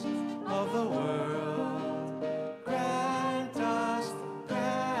sins of the world. Grant us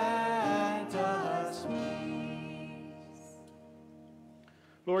peace.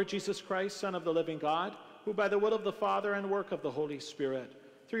 Lord Jesus Christ, Son of the living God, who by the will of the Father and work of the Holy Spirit,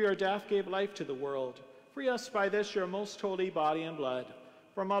 through your death gave life to the world, free us by this your most holy body and blood,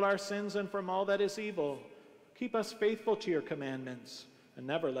 from all our sins and from all that is evil. Keep us faithful to your commandments, and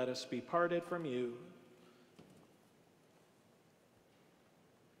never let us be parted from you.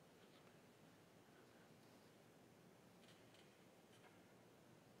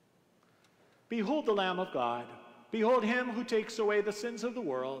 Behold the Lamb of God. Behold him who takes away the sins of the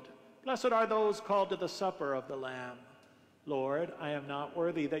world. Blessed are those called to the supper of the Lamb. Lord, I am not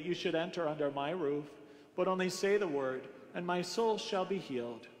worthy that you should enter under my roof, but only say the word, and my soul shall be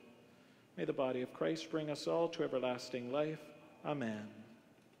healed. May the body of Christ bring us all to everlasting life. Amen.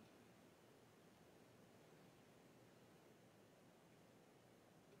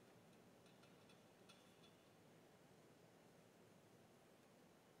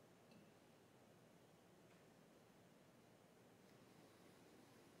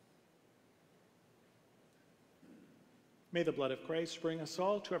 May the blood of Christ bring us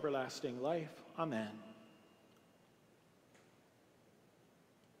all to everlasting life. Amen.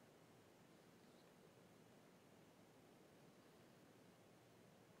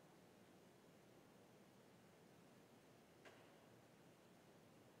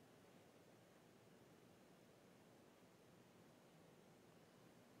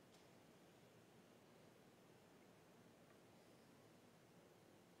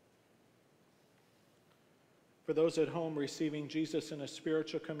 For those at home receiving Jesus in a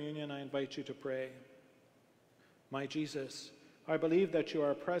spiritual communion, I invite you to pray. My Jesus, I believe that you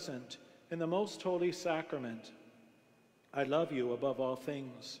are present in the most holy sacrament. I love you above all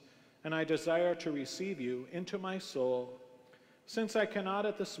things, and I desire to receive you into my soul. Since I cannot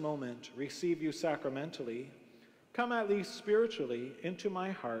at this moment receive you sacramentally, come at least spiritually into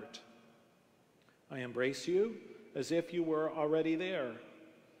my heart. I embrace you as if you were already there,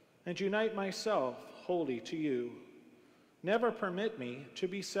 and unite myself wholly to you. Never permit me to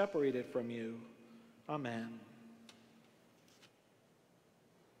be separated from you. Amen.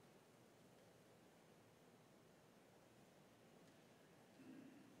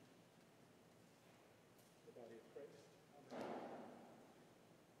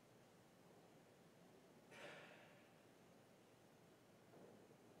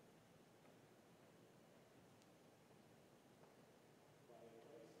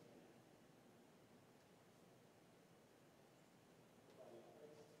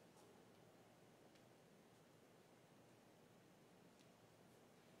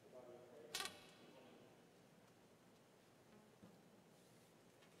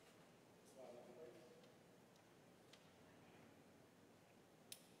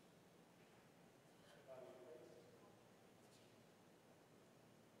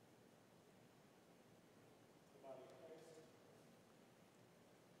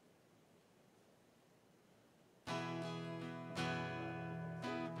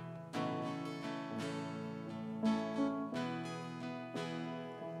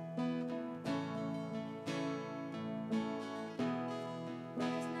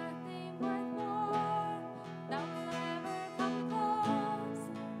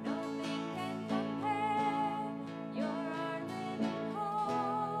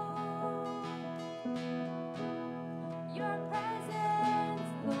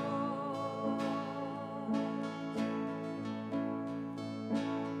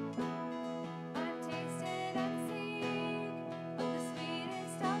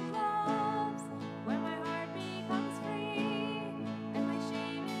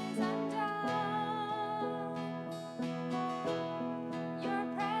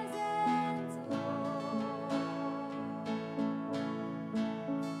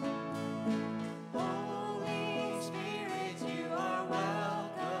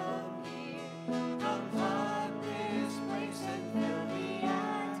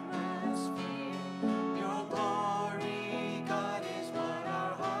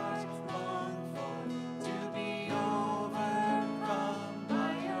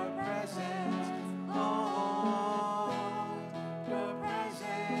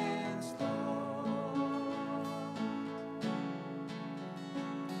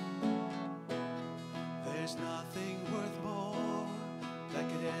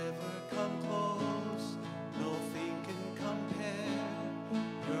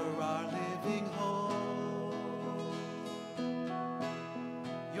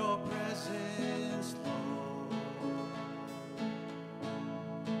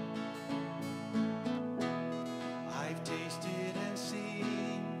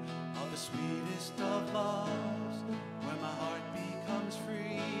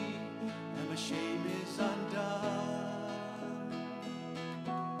 shame is undone.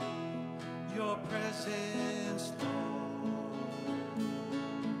 Your presence, Lord.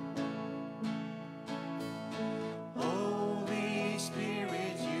 Holy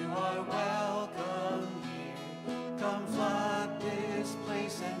Spirit, you are welcome here. Come flood this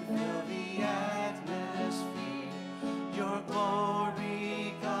place and fill the atmosphere. Your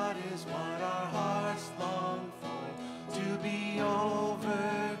glory, God, is what our hearts long for, to be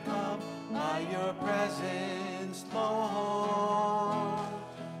overcome by your presence, Lord.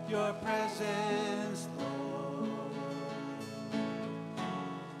 Your presence, Lord.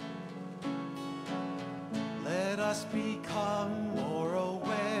 Let us become more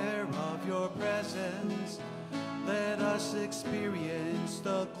aware of your presence. Let us experience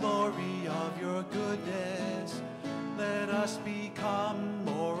the glory of your goodness. Let us become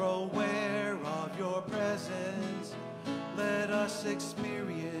more aware of your presence. Let us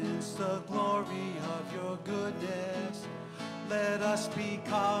experience the glory of your goodness. Let us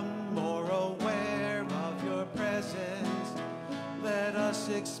become more aware of your presence. Let us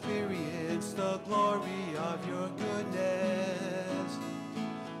experience the glory of your goodness.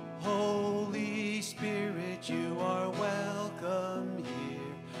 Holy Spirit, you are welcome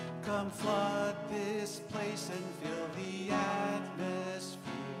here. Come flood this place and fill the atmosphere.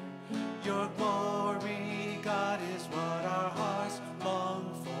 Your glory, God, is what our hearts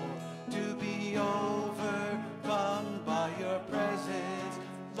long for, to be overcome by your presence,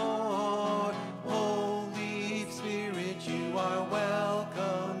 Lord. Holy Spirit, you are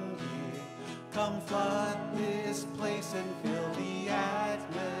welcome here. Come flood this place and fill the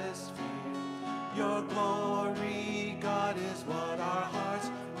atmosphere. Your glory, God, is what our hearts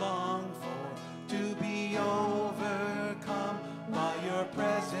long for, to be overcome by your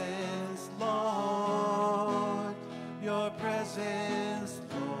presence, Lord. Your presence,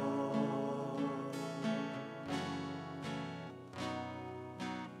 Lord.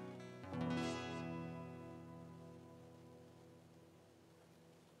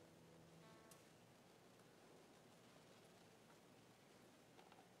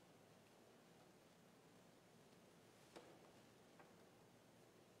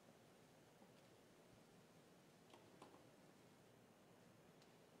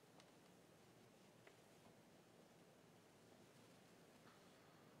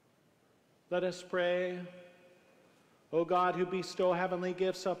 Let us pray. O God, who bestow heavenly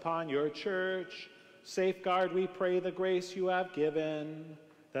gifts upon your church, safeguard, we pray, the grace you have given,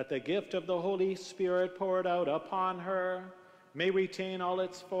 that the gift of the Holy Spirit poured out upon her may retain all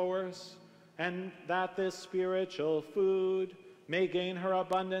its force, and that this spiritual food may gain her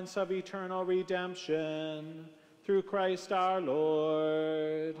abundance of eternal redemption. Through Christ our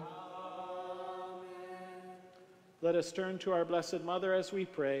Lord. Amen. Let us turn to our Blessed Mother as we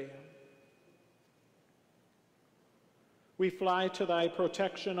pray. We fly to thy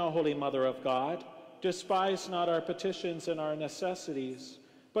protection, O Holy Mother of God. Despise not our petitions and our necessities,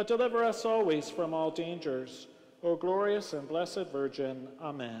 but deliver us always from all dangers. O glorious and blessed Virgin.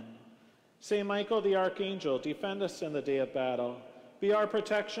 Amen. Saint Michael the Archangel, defend us in the day of battle. Be our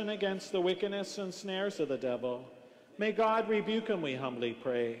protection against the wickedness and snares of the devil. May God rebuke him, we humbly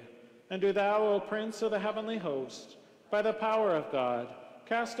pray. And do thou, O Prince of the heavenly host, by the power of God,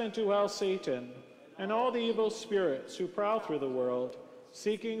 cast into hell Satan and all the evil spirits who prowl through the world,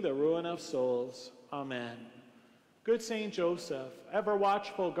 seeking the ruin of souls. Amen. Good Saint Joseph, ever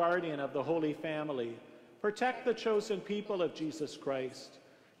watchful guardian of the Holy Family, protect the chosen people of Jesus Christ.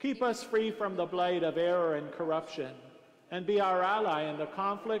 Keep us free from the blight of error and corruption, and be our ally in the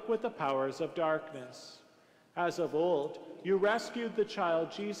conflict with the powers of darkness. As of old, you rescued the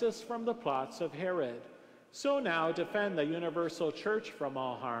child Jesus from the plots of Herod. So now defend the universal church from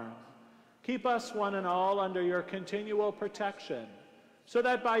all harm. Keep us one and all under your continual protection, so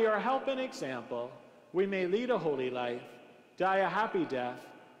that by your help and example, we may lead a holy life, die a happy death,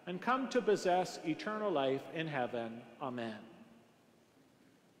 and come to possess eternal life in heaven. Amen.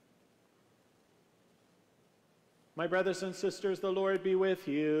 My brothers and sisters, the Lord be with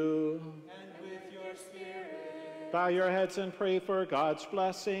you. And with your spirit. Bow your heads and pray for God's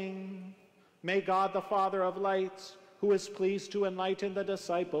blessing. May God, the Father of lights, who is pleased to enlighten the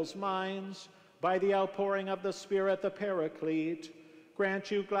disciples' minds by the outpouring of the Spirit, the Paraclete,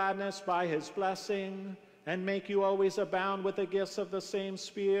 grant you gladness by his blessing, and make you always abound with the gifts of the same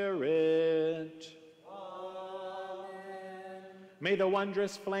Spirit. Amen. May the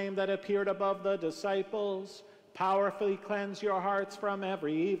wondrous flame that appeared above the disciples powerfully cleanse your hearts from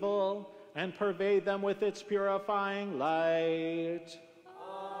every evil and pervade them with its purifying light. Amen.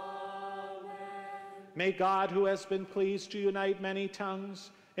 May God, who has been pleased to unite many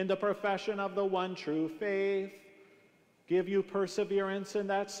tongues in the profession of the one true faith, give you perseverance in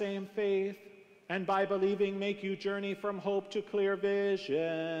that same faith, and by believing make you journey from hope to clear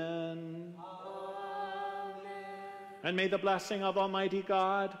vision. And may the blessing of Almighty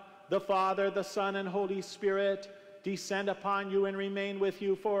God, the Father, the Son, and Holy Spirit descend upon you and remain with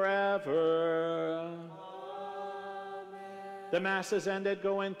you forever. The Mass is ended.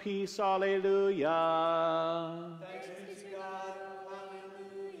 Go in peace. Alleluia. Thanks be to God.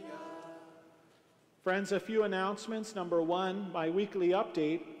 Hallelujah. Friends, a few announcements. Number one, my weekly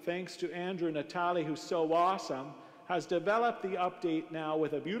update, thanks to Andrew and Natalie, who's so awesome, has developed the update now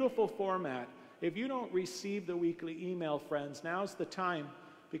with a beautiful format. If you don't receive the weekly email, friends, now's the time,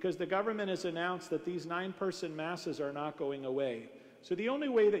 because the government has announced that these 9-person masses are not going away. So the only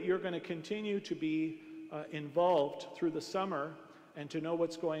way that you're going to continue to be involved through the summer and to know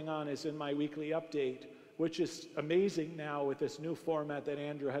what's going on is in my weekly update, which is amazing now with this new format that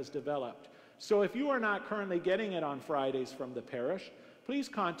Andrew has developed. So if you are not currently getting it on Fridays from the parish, please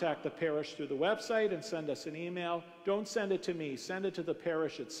contact the parish through the website and send us an email. Don't send it to me, send it to the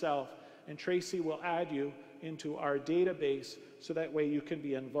parish itself, and Tracy will add you into our database so that way you can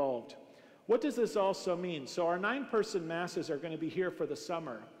be involved. What does this also mean? So our 9-person masses are going to be here for the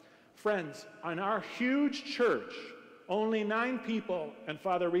summer. Friends, on our huge church, only 9 people and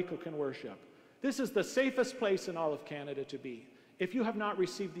Father Rico can worship. This is the safest place in all of Canada to be. If you have not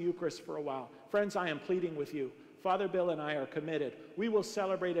received the Eucharist for a while, friends, I am pleading with you. Father Bill and I are committed. We will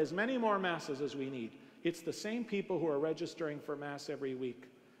celebrate as many more masses as we need. It's the same people who are registering for Mass every week.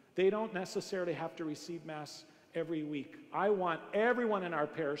 They don't necessarily have to receive Mass every week. I want everyone in our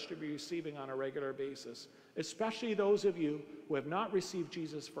parish to be receiving on a regular basis, especially those of you who have not received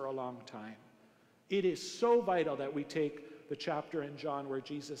Jesus for a long time. It is so vital that we take the chapter in John where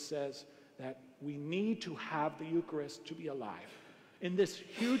Jesus says that we need to have the Eucharist to be alive. In this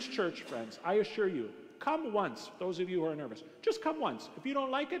huge church, friends, I assure you, come once, those of you who are nervous. Just come once. If you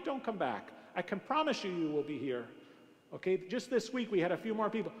don't like it, don't come back. I can promise you, you will be here. Okay, just this week we had a few more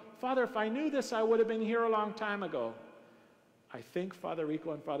people. Father, if I knew this, I would have been here a long time ago. I think Father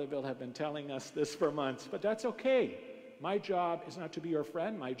Rico and Father Bill have been telling us this for months, but that's okay. My job is not to be your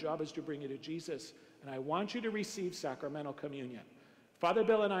friend. My job is to bring you to Jesus, and I want you to receive sacramental communion. Father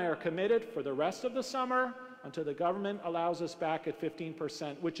Bill and I are committed for the rest of the summer until the government allows us back at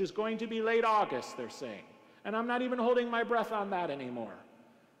 15%, which is going to be late August, they're saying. And I'm not even holding my breath on that anymore.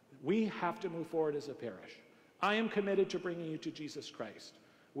 We have to move forward as a parish. I am committed to bringing you to Jesus Christ.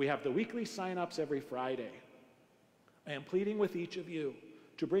 We have the weekly sign-ups every Friday. I am pleading with each of you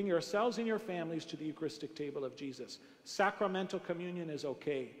to bring yourselves and your families to the Eucharistic table of Jesus. Sacramental communion is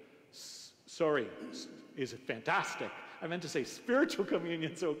okay. Is fantastic. I meant to say spiritual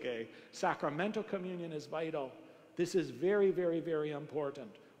communion's okay. Sacramental communion is vital. This is very, very, very important.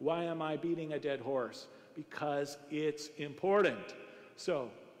 Why am I beating a dead horse? Because it's important.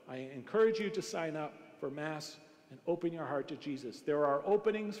 So I encourage you to sign up for Mass and open your heart to Jesus. There are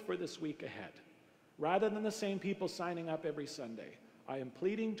openings for this week ahead. Rather than the same people signing up every Sunday, I am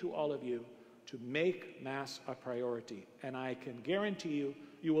pleading to all of you to make Mass a priority. And I can guarantee you,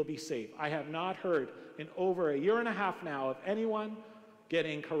 you will be safe. I have not heard in over a year and a half now of anyone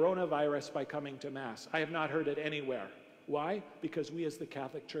getting coronavirus by coming to Mass. I have not heard it anywhere. Why? Because we as the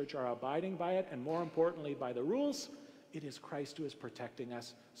Catholic Church are abiding by it, and more importantly, by the rules. It is Christ who is protecting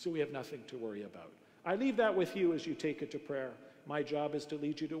us, so we have nothing to worry about. I leave that with you as you take it to prayer. My job is to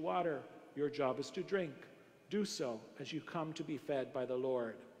lead you to water. Your job is to drink. Do so as you come to be fed by the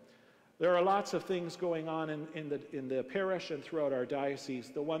Lord. There are lots of things going on in the parish and throughout our diocese.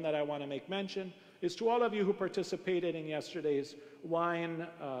 The one that I want to make mention is to all of you who participated in yesterday's wine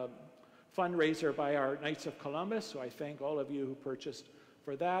fundraiser by our Knights of Columbus. So I thank all of you who purchased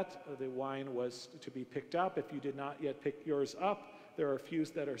for that. The wine was to be picked up. If you did not yet pick yours up, there are a few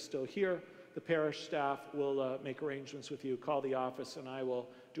that are still here. The parish staff will make arrangements with you. Call the office and I will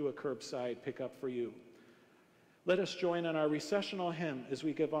do a curbside pickup for you. Let us join in our recessional hymn as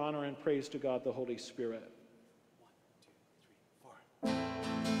we give honor and praise to God the Holy Spirit. 1, 2, 3, 4.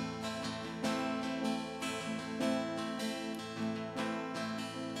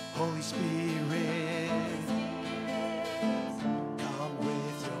 Holy Spirit, come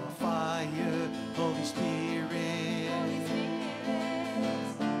with your fire. Holy Spirit,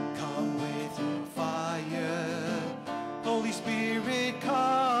 come with your fire. Holy Spirit,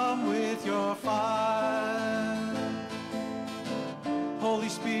 come with your fire. Holy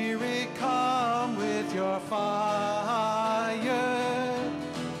Spirit, come with your fire.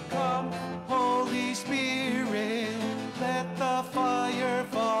 Come, Holy Spirit, let the fire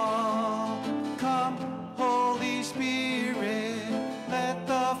fall. Come, Holy Spirit, let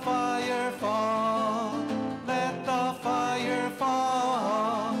the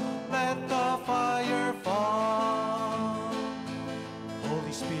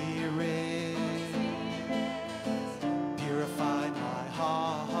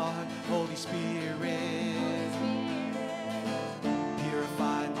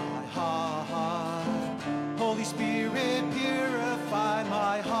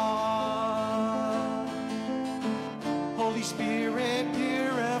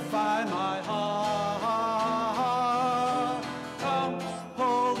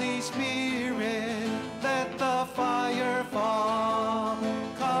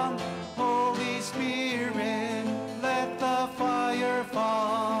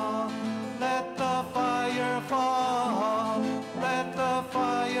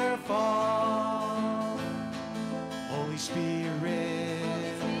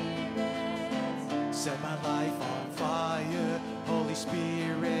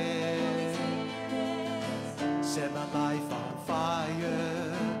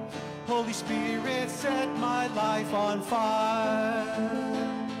Holy Spirit, set my life on fire.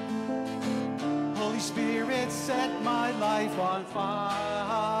 Holy Spirit, set my life on fire.